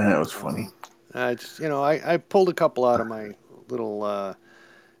 That was funny. I pulled a couple out of my little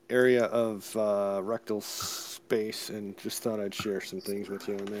area of rectal space and just thought I'd share some things with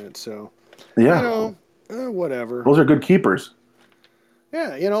you on that. So, whatever. Those are good keepers.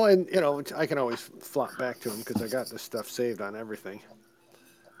 Yeah, and I can always flop back to them because I got this stuff saved on everything.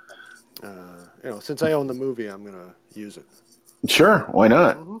 Since I own the movie, I'm gonna use it. Sure, why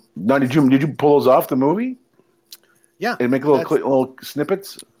not? Mm-hmm. Now, did you pull those off the movie? Yeah, and make little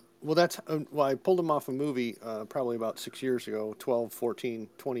snippets. Well, I pulled them off a movie probably about 6 years ago, 12, 14,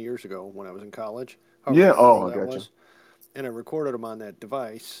 20 years ago when I was in college. I gotcha. And I recorded them on that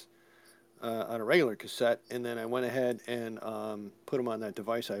device. On a regular cassette, and then I went ahead and put them on that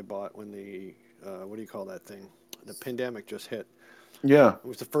device I bought when the what do you call that thing? The pandemic just hit. Yeah, it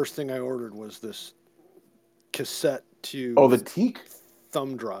was the first thing I ordered was this cassette to the Teak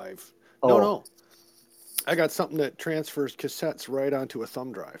thumb drive. Oh. No, I got something that transfers cassettes right onto a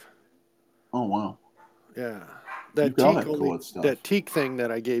thumb drive. Oh wow! Yeah, that Teak thing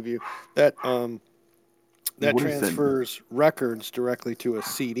that I gave you that transfers records directly to a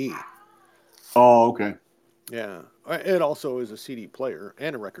CD. Oh, okay. Yeah. It also is a CD player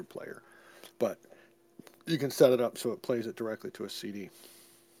and a record player, but you can set it up so it plays it directly to a CD.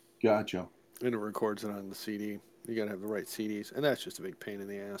 Gotcha. And it records it on the CD. You got to have the right CDs, and that's just a big pain in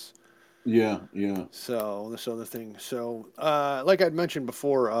the ass. Yeah. So this other thing. So, like I'd mentioned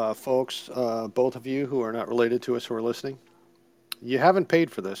before, folks, both of you who are not related to us who are listening, you haven't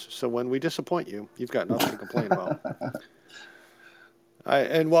paid for this. So when we disappoint you, you've got nothing to complain about.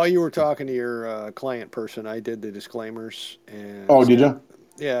 And while you were talking to your client person, I did the disclaimers. And did you?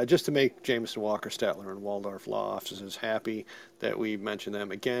 Yeah, just to make Jameson, Walker, Statler, and Waldorf law offices happy that we mention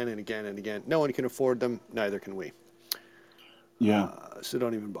them again and again and again. No one can afford them, neither can we. Yeah. So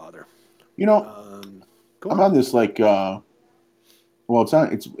don't even bother. I'm on this it's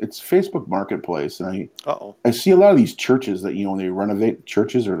Facebook Marketplace, and I see a lot of these churches that when they renovate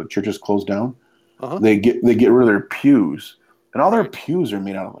churches or the churches close down, they get rid of their pews. And all their pews are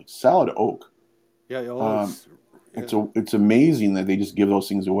made out of solid oak. Yeah, it's amazing that they just give those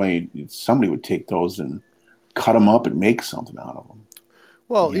things away. Somebody would take those and cut them up and make something out of them.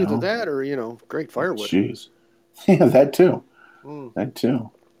 Well, either that or great firewood. Jeez, yeah, that too. That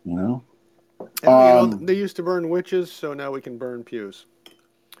too. And, they used to burn witches, so now we can burn pews.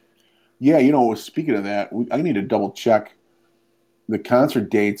 Yeah, speaking of that, I need to double check the concert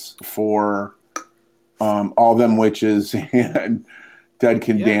dates for. All Them Witches and Dead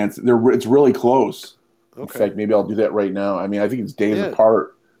Can Dance. It's really close. Okay. In fact, maybe I'll do that right now. I mean, I think it's days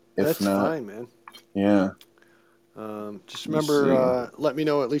apart. That's fine, man. Yeah. Just remember, let me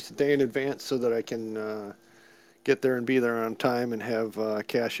know at least a day in advance so that I can get there and be there on time and have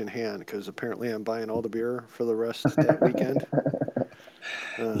cash in hand, because apparently I'm buying all the beer for the rest of that weekend.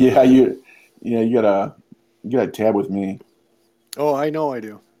 You got a tab with me. Oh, I know I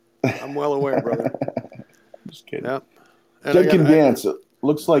do. I'm well aware, brother. Just kidding. Yep. Dead Can Dance. It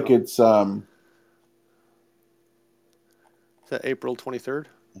looks like it's. Is that April 23rd?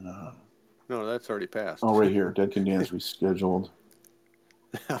 No, that's already passed. Oh, right here. Dead Can Dance rescheduled.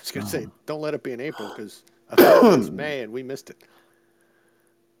 I was going to say, don't let it be in April, because I thought it was May and we missed it.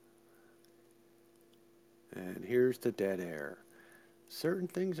 And here's the dead air. Certain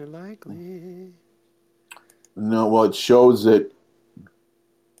things are likely. No, well, it shows that.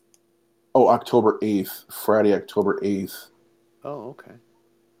 Oh, October 8th. Friday, October 8th. Oh, okay.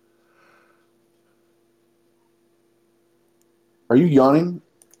 Are you yawning?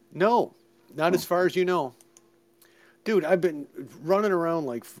 No, not as far as you know. Dude, I've been running around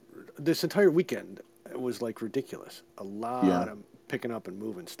like this entire weekend. It was like ridiculous. A lot of picking up and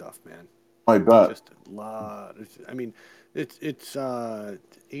moving stuff, man. I bet. Just a lot. I mean, it's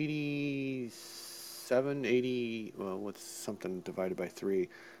 87, 80. Well, what's something divided by 3?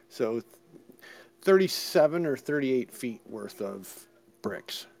 So 37 or 38 feet worth of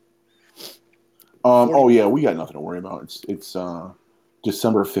bricks. Oh yeah, we got nothing to worry about. It's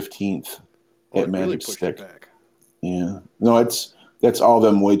December 15th at It really Magic pushed Stick. it back. Yeah. No, that's all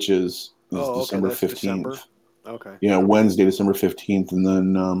them witches. Is Oh, okay, December that's 15th. December. Okay. Yeah, Wednesday, December 15th, and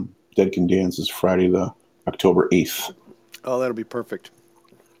then Dead Can Dance is Friday, the October 8th. Oh, that'll be perfect.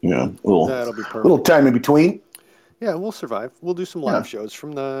 Yeah, That'll be perfect. little time in between. Yeah, we'll survive. We'll do some live shows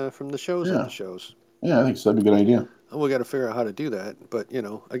from the shows of the shows. Yeah, I think so. That'd be a good idea. We got to figure out how to do that, but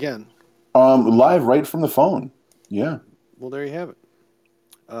again, live right from the phone. Yeah. well, there you have it.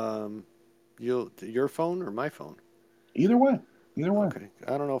 Your phone or my phone? Either way. Okay.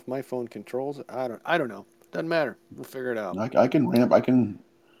 I don't know if my phone controls it. I don't know. Doesn't matter. We'll figure it out. I can ramp. I can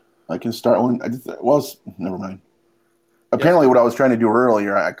start one. Never mind. Apparently, what I was trying to do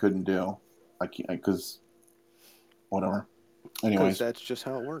earlier, I couldn't do. I can't because whatever. Anyways, that's just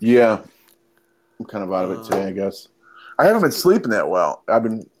how it works. Yeah, I'm kind of out of it today. I guess I haven't been sleeping that well. I've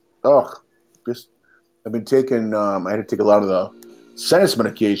been taking. I had to take a lot of the sinus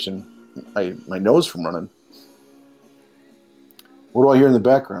medication. My nose from running. What do I hear in the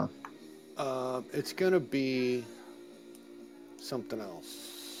background? It's gonna be something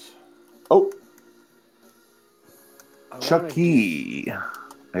else. Oh, Chucky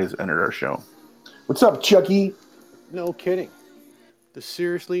has entered our show. What's up, Chucky? No kidding.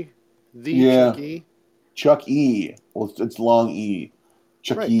 Chucky? Chuck E. Well, it's long E.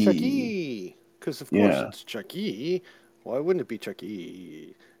 Chucky. Right, Chucky. Because of course it's Chucky. Why wouldn't it be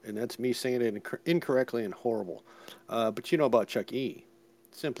Chucky? And that's me saying it incorrectly and horrible. But you know about Chuck E.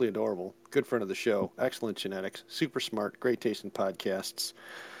 Simply adorable. Good friend of the show. Excellent genetics. Super smart. Great taste in podcasts.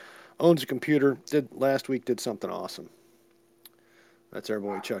 Owns a computer. Last week did something awesome. That's our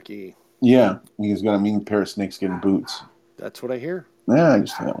boy Chuck E. Yeah, he's got a mean pair of snakeskin boots. That's what I hear. Yeah, I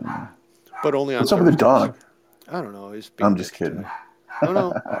just thought. But only on. What's up with the dog? I don't know. I'm just kidding.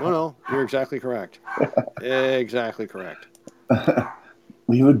 No. You're exactly correct. Exactly correct.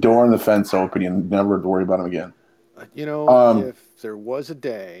 Leave a door and the fence open. You never have to worry about him again. If there was a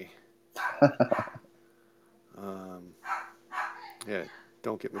day, yeah,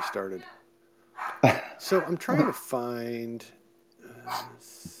 don't get me started. So I'm trying to find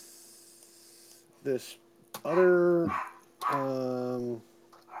this other, not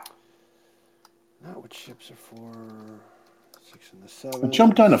what ships are for, 6 and the 7. I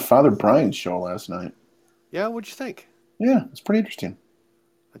jumped on a Father Brian show last night. Yeah, what'd you think? Yeah, it's pretty interesting.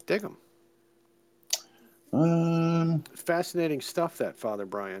 I dig him. Fascinating stuff, that Father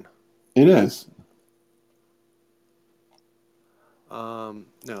Brian. It is. No,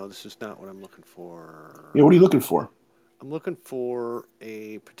 this is not what I'm looking for. Yeah, what are you looking for? I'm looking for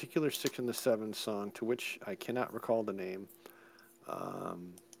a particular 6 and the 7 song to which I cannot recall the name.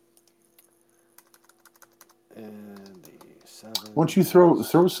 And the 7. Why don't you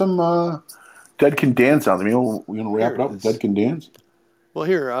throw some Dead Can Dance on them? We're going to wrap it up with Dead Can Dance? Well,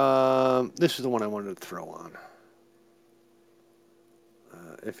 here, this is the one I wanted to throw on.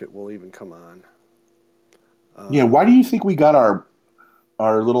 If it will even come on. Yeah, why do you think we got our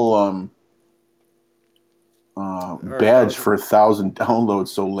little badge for 1,000 downloads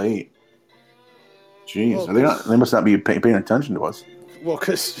so late? Jeez, well, they must not be paying attention to us. Well,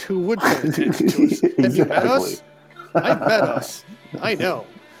 because who would pay attention to us? Exactly. Have you met us? I bet us. I know.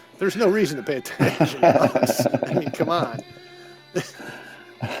 There's no reason to pay attention to us. I mean, come on.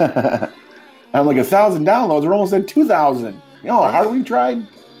 I'm like 1,000 downloads. We're almost at 2,000. You know how hard we tried?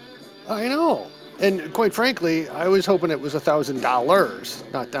 I know. And quite frankly, I was hoping it was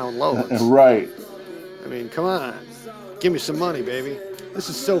 $1,000, not downloads. Right. I mean, come on. Give me some money, baby. This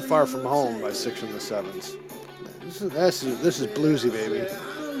is So Far From Home by 6 and the 7s. This is bluesy, baby.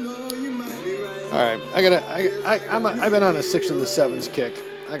 All right, I've been on a 6 and the 7s kick.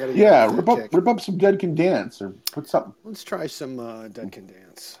 I gotta rip up some Dead Can Dance or put something. Let's try some Dead Can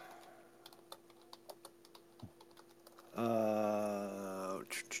Dance.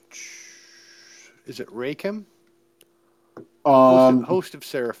 Is it Rakim? Host of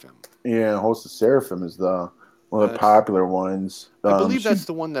Seraphim. Yeah, Host of Seraphim is one of the popular ones. I believe that's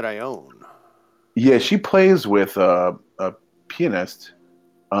the one that I own. Yeah, she plays with a pianist.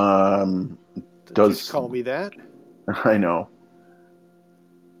 Does call me that? I know.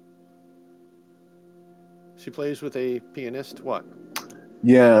 She plays with a pianist. What?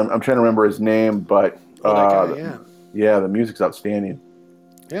 Yeah, I'm trying to remember his name, but Oh, that guy. Yeah. yeah, the music's outstanding.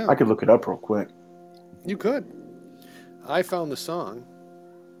 Yeah. I could look it up real quick. You could. I found the song.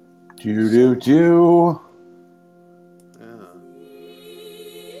 Do. Yeah.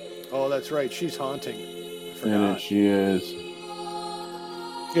 Oh, that's right. She's haunting. I forgot. And she is.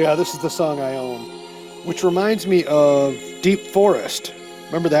 Yeah, this is the song I own, which reminds me of Deep Forest.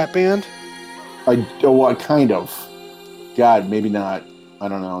 Remember that band? What kind of? God, maybe not. I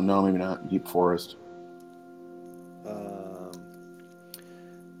don't know. No, maybe not. Deep Forest. Hang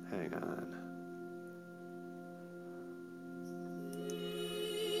on.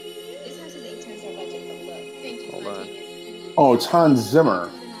 This house is 8 times our budget, but look. Thank you. Hold My on. genius. Oh, it's Hans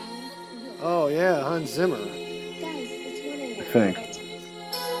Zimmer, Oh, yeah, Hans Zimmer. Guys, it's 1 a.m. I think.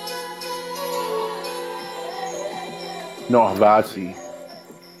 No, Havasi.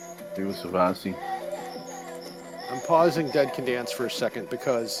 It was Havasi. I'm pausing Dead Can Dance for a second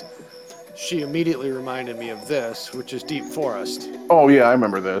because she immediately reminded me of this, which is Deep Forest. Oh, yeah, I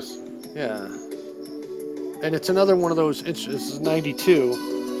remember this. Yeah. And it's another one of those, this is 92,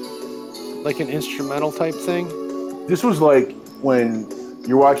 like an instrumental type thing. This was like when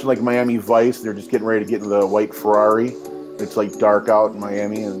you're watching like Miami Vice, they're just getting ready to get in the white Ferrari. It's like dark out in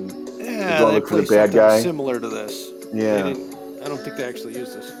Miami, and Yeah, going to they look for the play bad something guy. similar to this. Yeah. I don't think they actually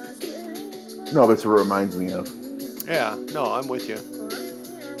use this. No, that's what it reminds me of. Yeah, no, I'm with you.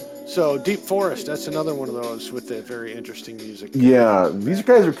 So Deep Forest, that's another one of those with the very interesting music. Yeah, these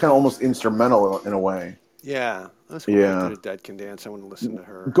guys are kind of almost instrumental in a way. Yeah, let's go back to the Dead Can Dance. I want to listen to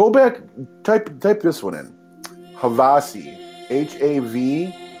her. Go back, type this one in. Havasi,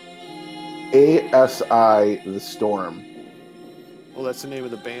 Havasi, The Storm. Well, that's the name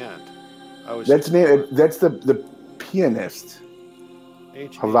of the band. That's the pianist.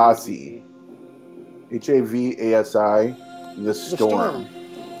 Havasi, Havasi, The Storm.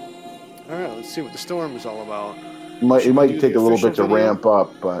 All right, let's see what The Storm is all about. It might take a little bit to ramp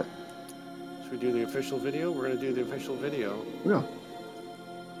up, but should we do the official video? We're gonna do the official video. Yeah.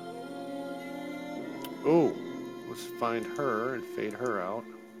 Oh, let's find her and fade her out.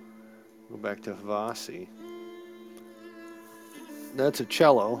 Go back to Havasi. That's a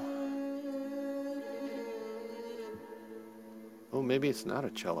cello. Oh, maybe it's not a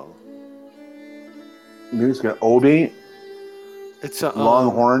cello. Maybe it's got obi. It's a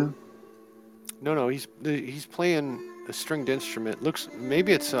longhorn. No, he's playing a stringed instrument.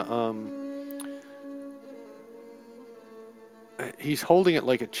 Maybe it's a he's holding it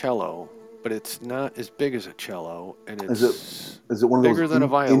like a cello, but it's not as big as a cello, and it's is it one of bigger those than a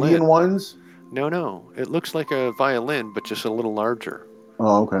violin. Indian ones? No, it looks like a violin, but just a little larger.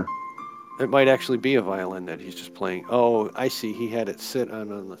 Oh, okay. It might actually be a violin that he's just playing. Oh, I see. He had it sit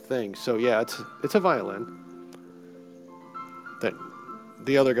on the thing. So yeah, it's a violin that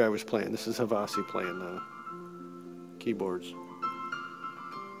the other guy was playing. This is Havasi playing the keyboards.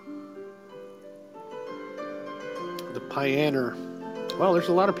 The Pianer. Well, there's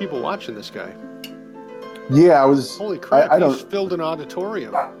a lot of people watching this guy. Yeah, Holy crap! I He's filled an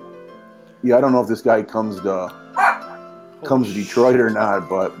auditorium. Yeah, I don't know if this guy comes to Detroit or not,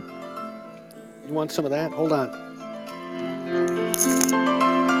 but. You want some of that? Hold on.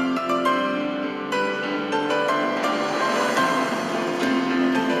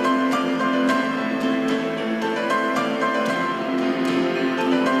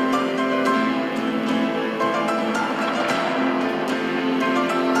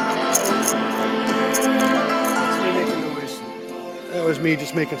 That was me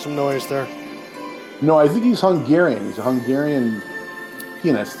just making some noise there. No, I think he's Hungarian. He's a Hungarian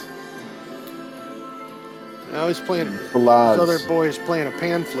pianist. Now he's playing. Balázs. This other boy is playing a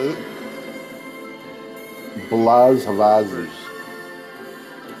pan flute. Balázs Havasi.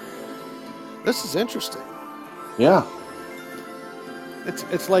 This is interesting. Yeah.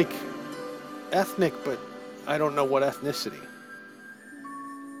 It's like ethnic, but I don't know what ethnicity.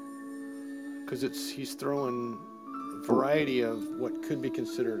 Because he's throwing a variety of what could be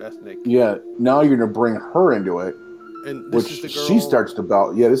considered ethnic. Yeah. Now you're gonna bring her into it, and this is the girl. She starts to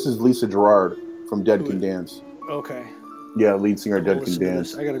belt. Yeah, this is Lisa Gerard from Dead Can Dance. Okay. Yeah, lead singer of Dead Can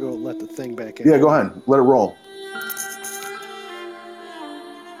Dance. I gotta go let the thing back in. Yeah, go ahead. Let it roll.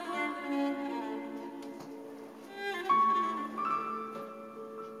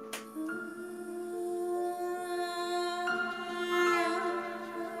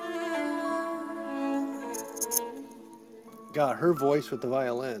 God, her voice with the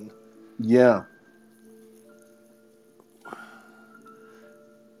violin. Yeah.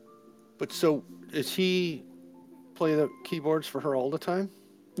 But so, is he play the keyboards for her all the time?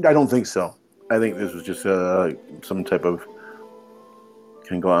 I don't think so. I think this was just some type of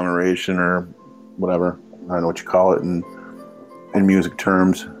conglomeration or whatever. I don't know what you call it in music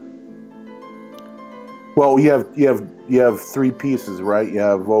terms. Well, you have three pieces, right? You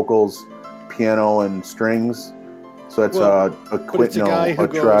have vocals, piano, and strings. So that's a but it's a guy who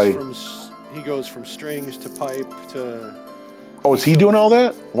goes from strings to pipe to. Oh, is he doing all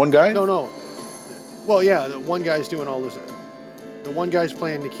that? One guy? No. Well, yeah, the one guy's doing all this. The one guy's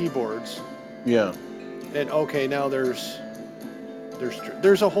playing the keyboards. Yeah. And okay, now there's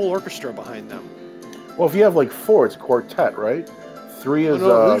a whole orchestra behind them. Well, if you have like four, it's a quartet, right? Three is.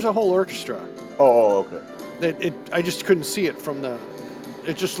 No, there's a whole orchestra. Oh, okay. I just couldn't see it from the.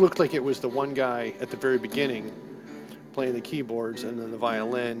 It just looked like it was the one guy at the very beginning, playing the keyboards and then the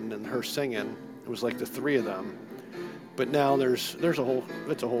violin and her singing. It was like the three of them. But now it's a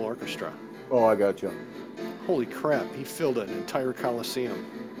whole orchestra. Oh, I got you. Holy crap! He filled an entire Coliseum.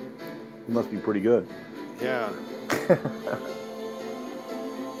 He must be pretty good. Yeah.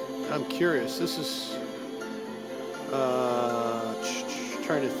 I'm curious. This is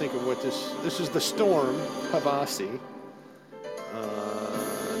trying to think of what this is. The Storm Havasi.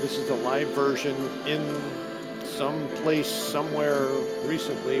 This is the live version in some place somewhere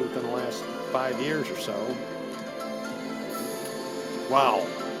recently within the last 5 years or so. Wow,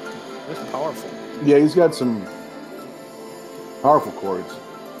 that's powerful. Yeah, he's got some powerful chords.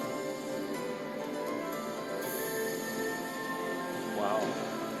 Wow.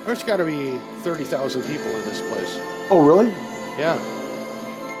 There's got to be 30,000 people in this place. Oh, really? Yeah.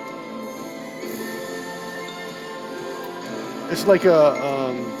 It's like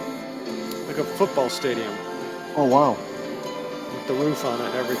a football stadium. Oh, wow. With the roof on it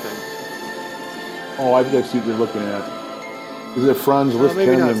and everything. Oh, I think I see what you're looking at. Is it Franz Liszt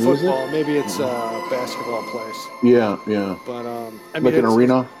maybe not music? football. Maybe it's a basketball place. Yeah. But I mean, like an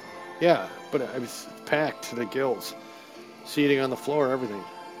arena. Yeah, but it was packed to the gills. Seating on the floor, everything.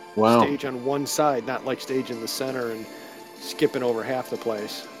 Wow. Stage on one side, not like stage in the center and skipping over half the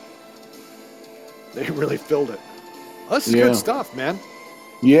place. They really filled it. Oh, this is good stuff, man.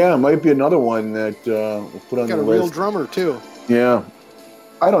 Yeah, it might be another one that we'll put on the list. Got a real drummer too. Yeah.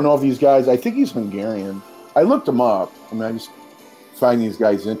 I don't know if these guys. I think he's Hungarian. I looked him up. I mean, I just find these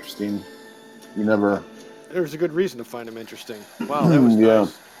guys interesting. You never. There's a good reason to find them interesting. Wow, that was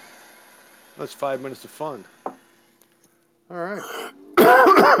nice. That's 5 minutes of fun. All right.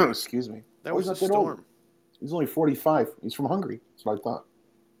 Excuse me. That was a Storm. He's only 45. He's from Hungary. That's what I thought.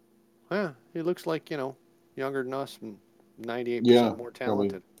 Yeah, he looks like, younger than us and 98% more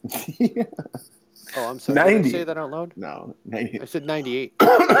talented. Yeah. Oh, I'm sorry. 90. Did I say that out loud? No, 90. I said 98.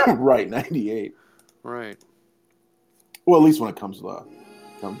 Right, 98. Right. Well, at least when it comes to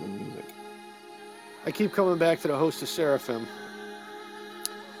music. I keep coming back to the host of Seraphim.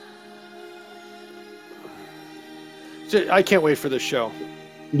 I can't wait for this show.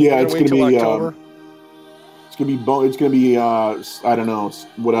 Yeah, it's going to be October. It's going to be I don't know,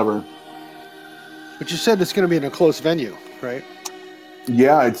 whatever. But you said it's going to be in a close venue, right?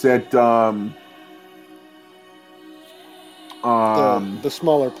 Yeah, it's at the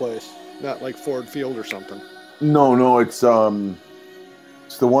smaller place, not like Ford Field or something. No, it's the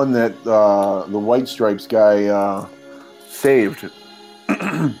one that the White Stripes guy saved.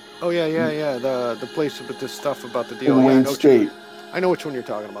 Oh yeah. The place with the stuff about the deal. In Wayne State. I know which one you're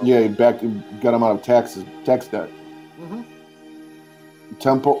talking about. Yeah, he got him out of tax debt. Mm-hmm.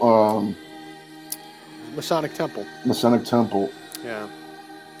 Temple. Masonic Temple. Masonic Temple. Yeah.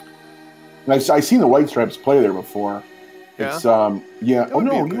 And I seen the White Stripes play there before. Yeah. It's yeah. Oh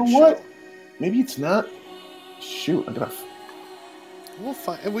no, you know what? Maybe it's not. Shoot, I gotta. We'll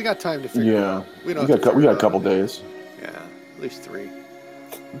find. We got time to figure it out. We got a couple days. Yeah, at least 3.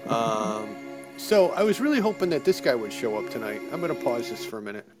 So I was really hoping that this guy would show up tonight. I'm going to pause this for a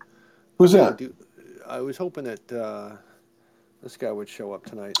minute. Who's that? I was hoping that this guy would show up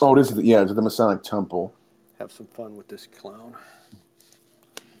tonight. Oh, it's the Masonic Temple. Have some fun with this clown. Why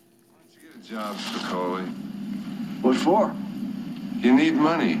don't you get a job, Spicoli? What for? You need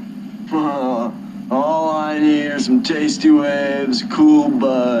money. All I need are some tasty waves, cool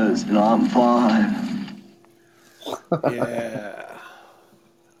buzz, and I'm fine. Yeah.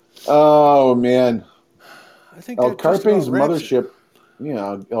 Oh man. I think El Carpe's mothership.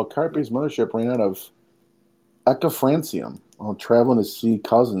 Yeah, El Carpe's mothership ran out of ecophrantzium while traveling to see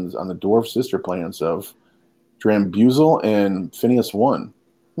cousins on the dwarf sister plants of Drambuzel and Phineas 1.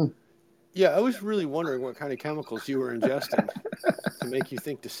 Yeah, I was really wondering what kind of chemicals you were ingesting to make you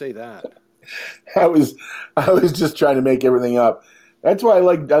think to say that. I was just trying to make everything up. That's why I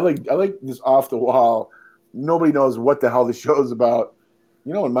like this off the wall. Nobody knows what the hell the show's about.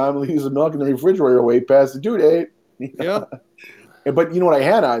 You know, when Mom leaves the milk in the refrigerator way past the due date. Yeah. But you know what I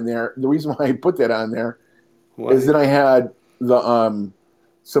had on there? The reason why I put that on there Why? is that I had the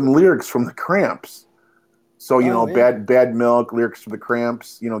some lyrics from the Cramps. So bad milk lyrics from the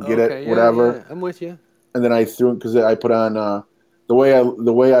Cramps. Get it, whatever. Yeah, I'm with you. And then I threw it because I put on the way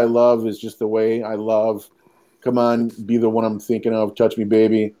I love is just the way I love. Come on, be the one I'm thinking of. Touch me,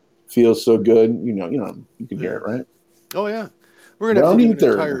 baby. Feels so good. You can hear it, right? Oh yeah, we're gonna have to do an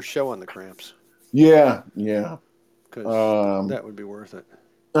Third. entire show on the Cramps. Yeah. Because that would be worth it.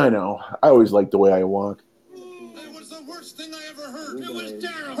 I know. I always like the way I walk. It was the worst thing I ever heard. It was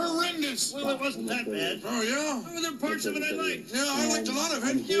terrible. Horrendous. Well, it wasn't that bad. Oh, yeah? There were the parts of it I liked. Yeah, I liked a lot of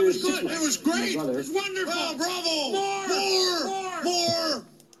it. Yeah, it was good. It was great. It was wonderful. Oh, bravo. More.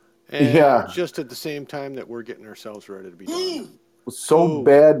 And just at the same time that we're getting ourselves ready to be done. It was so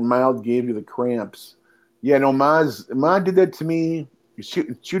bad, Mild gave you the cramps. Yeah, no, Ma did that to me. She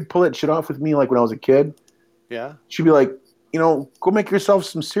would pull that shit off with me like when I was a kid. Yeah. She'd be like, go make yourself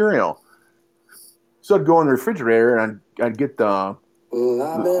some cereal. So I'd go in the refrigerator and I'd get the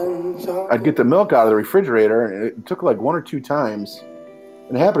milk out of the refrigerator, and it took like 1 or 2 times.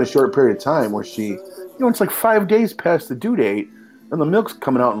 And it happened a short period of time where she, it's like 5 days past the due date, and the milk's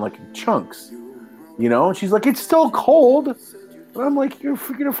coming out in like chunks. And she's like, it's still cold. And I'm like, you're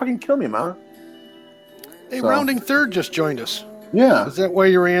gonna fucking kill me, Ma. Hey, Rounding Third just joined us. Yeah. Is that why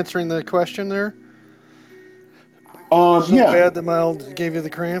you were answering the question there? Yeah. Bad that Mild gave you the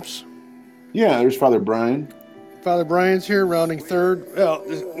cramps? Yeah, there's Father Brian. Father Brian's here, Rounding Third. Well,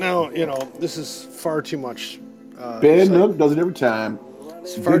 now, this is far too much. Bad milk does it every time.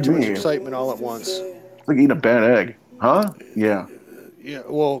 It's far too much excitement all at once. It's like eating a bad egg. Huh? Yeah. Yeah,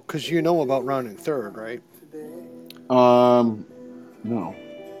 well, because you know about Rounding Third, right? No.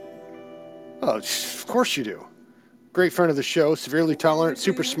 Oh, of course you do. Great friend of the show, severely tolerant,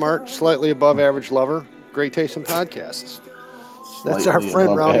 super smart, slightly above average lover, great taste in podcasts. That's our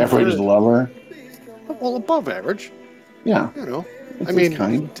friend Rounding Third. Average lover. Well, above average. Yeah.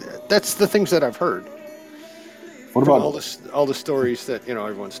 Kind. That's the things that I've heard. What about all the stories that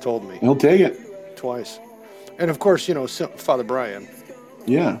everyone's told me? He'll take it twice, and of course Father Brian.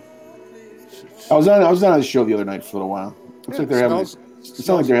 Yeah. I was on his show the other night for a little while. Looks like they're having. It sounds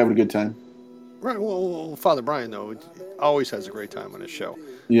like they're having a good time. Right. Well, Father Brian though always has a great time on his show.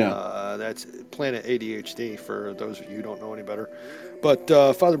 Yeah. That's Planet ADHD for those of you who don't know any better. But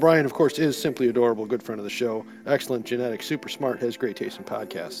Father Brian, of course, is simply adorable, good friend of the show, excellent genetics, super smart, has great taste in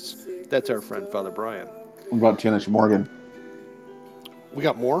podcasts. That's our friend Father Brian. What about Tanish Morgan? We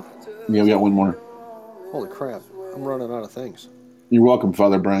got more? Yeah, we got one more. Holy crap! I'm running out of things. You're welcome,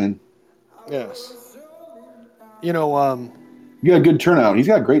 Father Brian. Yes. You got a good turnout. He's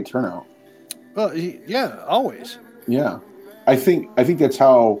got a great turnout. Well, yeah, always. Yeah, I think that's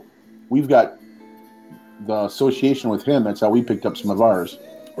how we've got the association with him. That's how we picked up some of ours.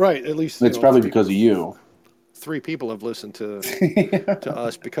 Right. At least it's probably because of you. 3 people have listened to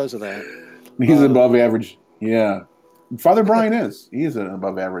us because of that. He's above average. Yeah, Father Brian is. He is an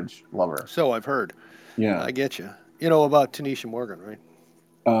above average lover. So I've heard. Yeah, I get you. You know about Tanisha Morgan, right?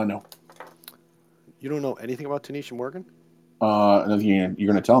 No. You don't know anything about Tanisha Morgan? You're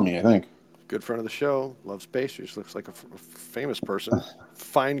going to tell me, I think. Good friend of the show, loves pastries, looks like a famous person.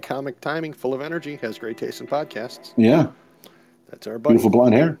 Fine comic timing, full of energy, has great taste in podcasts. Yeah. That's our buddy. Beautiful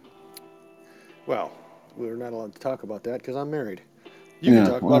blonde hair. Well, we're not allowed to talk about that because I'm married. You can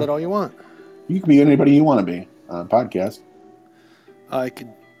talk about it all you want. You can be anybody you want to be on a podcast. I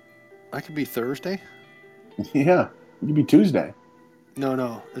could be Thursday. Yeah, you could be Tuesday.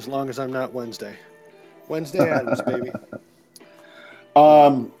 No, as long as I'm not Wednesday. Wednesday Addams, baby.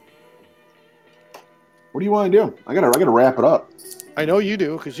 What do you want to do? I gotta wrap it up. I know you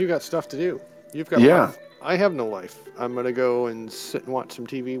do because you got stuff to do. You've got life. I have no life. I'm gonna go and sit and watch some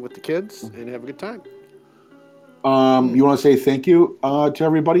TV with the kids and have a good time. You want to say thank you to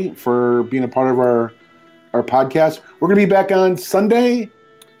everybody for being a part of our podcast. We're gonna be back on Sunday.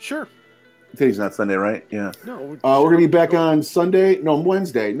 Sure. Today's not Sunday, right? Yeah. No. We're gonna be back on Sunday. No,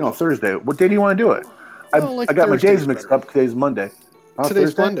 Wednesday. No, Thursday. What day do you want to do it? I got my days mixed up. Today's Monday.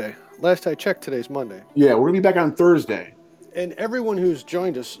 Today's Monday. Last I checked, today's Monday. Yeah, we're gonna be back on Thursday. And everyone who's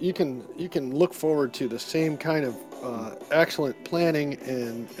joined us, you can look forward to the same kind of excellent planning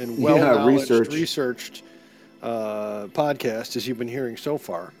and researched podcast as you've been hearing so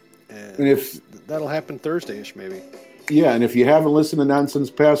far. And if that'll happen Thursday-ish, maybe. Yeah, and if you haven't listened to Nonsense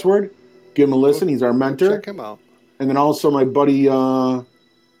Password, give him a listen. He's our mentor. Check him out. And then also my buddy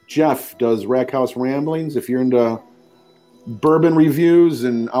Jeff does Rack House Ramblings. If you're into bourbon reviews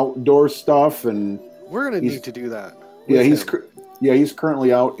and outdoor stuff, and we're gonna need to do that. Yeah, Yeah, he's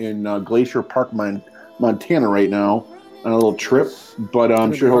currently out in Glacier Park, Montana right now on a little trip, but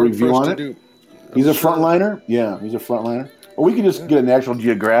I'm sure he'll review on it. He's a frontliner. Yeah, he's a frontliner. Or we could just get a National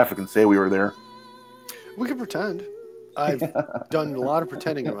Geographic and say we were there. We could pretend. I've done a lot of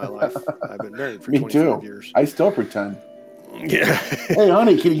pretending in my life. I've been married for Me 25 too. years. I still pretend. Yeah. Hey,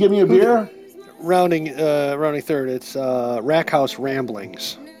 honey, can you give me a beer? Rounding third, it's Rack House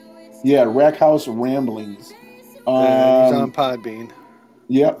Ramblings. Yeah, Rack House Ramblings. He's on Podbean.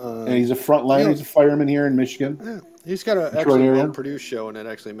 Yep, and he's a frontliner. He's a fireman here in Michigan. Yeah, he's got an actually well-produced show, and it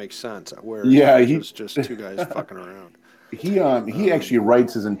actually makes sense. Where it's just two guys fucking around. He actually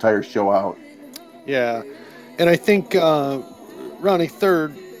writes his entire show out. Yeah, and I think rounding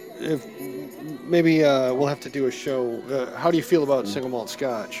third, if maybe we'll have to do a show. How do you feel about single malt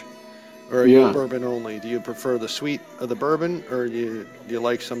Scotch? Or are you bourbon only? Do you prefer the sweet of the bourbon, or do you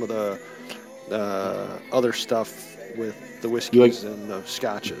like some of the other stuff with the whiskeys and the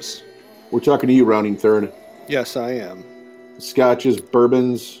scotches? We're talking to you, rounding third. Yes, I am. Scotches,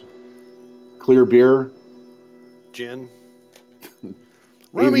 bourbons, clear beer, gin,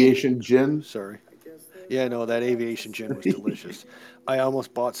 aviation gin. Sorry. Yeah, no, that aviation gin was delicious. I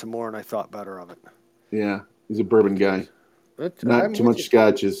almost bought some more, and I thought better of it. Yeah, he's a bourbon guy. Not too much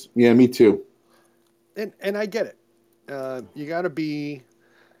scotches. scotches. Yeah, me too. And I get it. You got to be.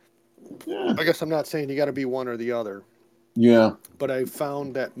 I guess I'm not saying you got to be one or the other. Yeah. But I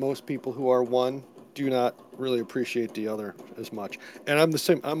found that most people who are one do not really appreciate the other as much. And I'm the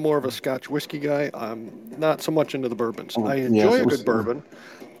same. I'm more of a Scotch whiskey guy. I'm not so much into the bourbons. I enjoy a good bourbon,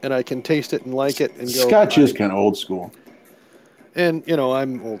 and I can taste it and like it. And go, Scotch is kind of old school. And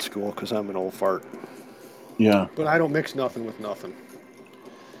I'm old school because I'm an old fart. Yeah. But I don't mix nothing with nothing.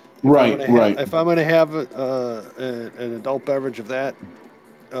 Right. If I'm going to have an adult beverage of that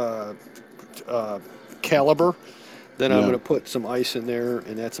caliber, then I'm going to put some ice in there,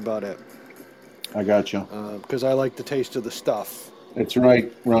 and that's about it. I got you. Because I like the taste of the stuff. That's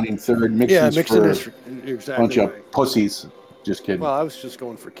right. Running third. Mixing for exactly a bunch of pussies. Just kidding. Well, I was just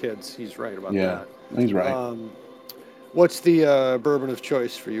going for kids. He's right about that. He's right. What's the bourbon of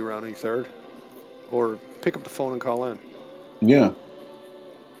choice for you rounding third? Or pick up the phone and call in. Yeah.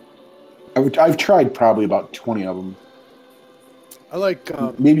 I've tried probably about 20 of them. I like...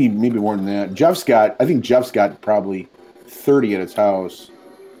 maybe more than that. I think Jeff's got probably 30 at his house.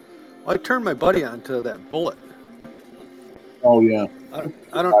 I turned my buddy on to that Bullet. Oh, yeah.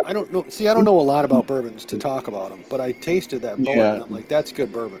 I don't know. See, I don't know a lot about bourbons to talk about them, but I tasted that Bullet, and I'm like, that's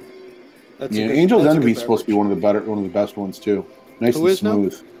good bourbon. Angel's Envy is supposed to be one of the best ones, too. Nice and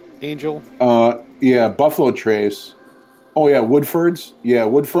smooth. Angel? Buffalo Trace. Oh, yeah, Woodford's. Yeah,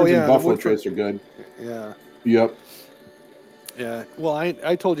 Woodford's and Buffalo Trace are good. Yeah. Yep. Yeah. Well,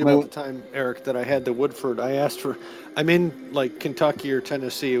 I told you about the time, Eric, that I had the Woodford. I'm in, like, Kentucky or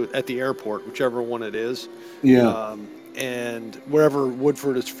Tennessee at the airport, whichever one it is. Yeah. And wherever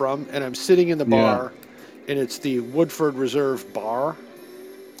Woodford is from, and I'm sitting in the bar, and it's the Woodford Reserve Bar.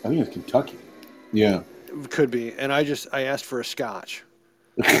 I think it's Kentucky. Yeah. It could be. And I asked for a scotch.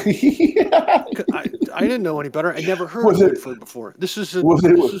 I didn't know any better. I never heard of Woodford before. Was it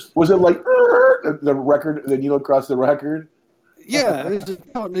like the record, the needle across the record? Yeah.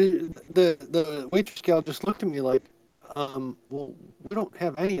 The waitress gal just looked at me like, well, we don't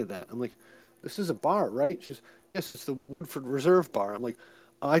have any of that. I'm like, this is a bar, right? She's, yes, it's the Woodford Reserve Bar. I'm like,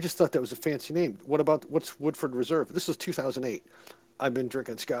 I just thought that was a fancy name. What's Woodford Reserve? This was 2008. I've been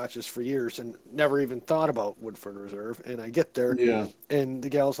drinking scotches for years and never even thought about Woodford Reserve. And I get there, and the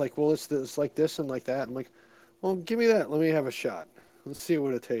gal's like, well, it's like this and like that. I'm like, well, give me that. Let me have a shot. Let's see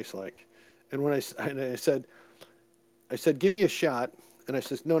what it tastes like. And when I said, give me a shot. And I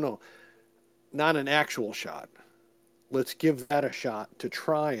says, no, not an actual shot. Let's give that a shot to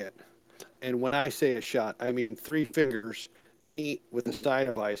try it. And when I say a shot, I mean 3 fingers, 8 with a side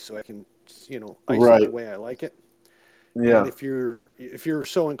of ice, so I can, ice it the way I like it. Yeah. And if you're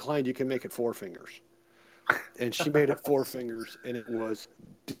so inclined, you can make it 4 fingers. And she made it 4 fingers, and it was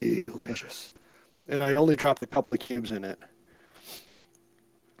delicious. And I only dropped a couple of cubes in it.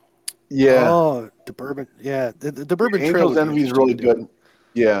 Yeah. Oh, the bourbon. Yeah, the bourbon. Angel's Envy is really good.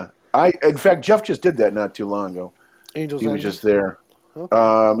 Yeah. In fact, Jeff just did that not too long ago. Angel's Envy. He was just there.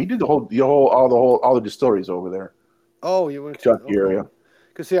 Okay. He did all the distilleries over there. Oh, you went to Kentucky area.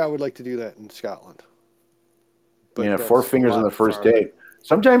 Because I would like to do that in Scotland. But 4 fingers on the first date.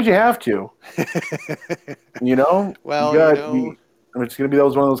 Sometimes you have to. Well, it's going to be one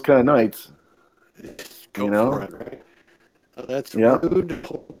of those kind of nights. Go for it, right? That's rude,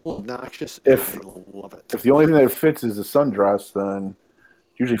 obnoxious. If I love it. If the only thing that fits is the sundress, then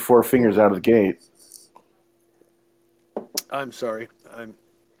usually 4 fingers out of the gate. I'm sorry. I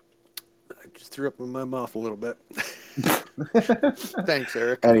just threw up in my mouth a little bit. Thanks,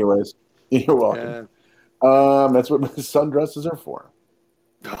 Eric. Anyways, you're welcome. That's what sundresses are for.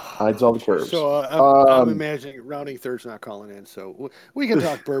 Hides all the curves. So I'm imagining Rounding Third's not calling in, so we can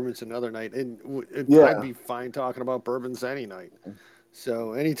talk bourbons another night, and I'd be fine talking about bourbons any night.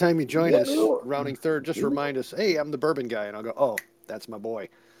 So anytime you join us, Rounding Third, just remind us, hey, I'm the bourbon guy, and I'll go, oh, that's my boy.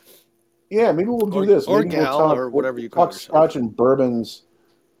 Yeah, maybe we'll do this. Or maybe gal, we'll talk, or whatever you call talk Scotch and bourbons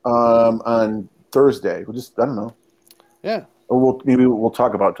on Thursday. We'll just, I don't know. Yeah. Or maybe we'll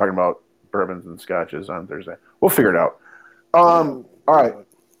talking about bourbons and scotches on Thursday. We'll figure it out. All right.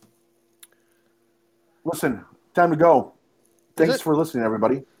 Listen, time to go. Thanks for listening,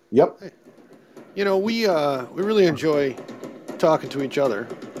 everybody. Yep. You know, we really enjoy talking to each other.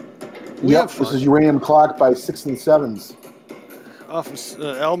 This is Uranium Clock by 6 and 7s. Off of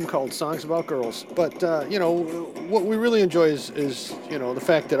an album called Songs About Girls. But, you know, what we really enjoy is, you know, the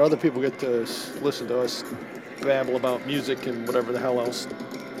fact that other people get to listen to us babble about music and whatever the hell else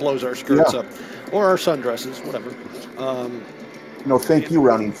blows our skirts up. Or our sundresses, whatever. Thank you,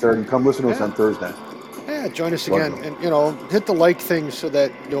 Rounding Third, and come listen to us on Thursday. Yeah, join us again. And, you know, hit the like thing so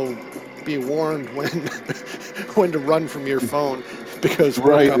that you'll be warned when to run from your phone, because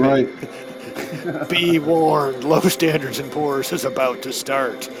we're coming. Be warned, Low Standards and Pours is about to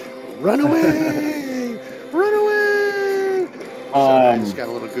start. Run away! Run away! Sorry, I just got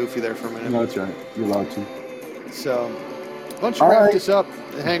a little goofy there for a minute. No, that's right. You're allowed to. So, why don't you wrap this up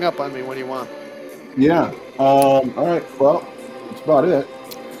and hang up on me when you want. Yeah. All right. Well, that's about it.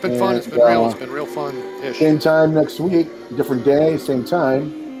 It's been fun. It's been real. It's been real fun-ish. Same time next week, different day, same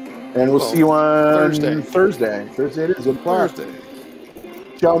time. And we'll see you on Thursday. Thursday it is. Thursday.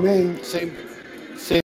 Ciao, Ming. Same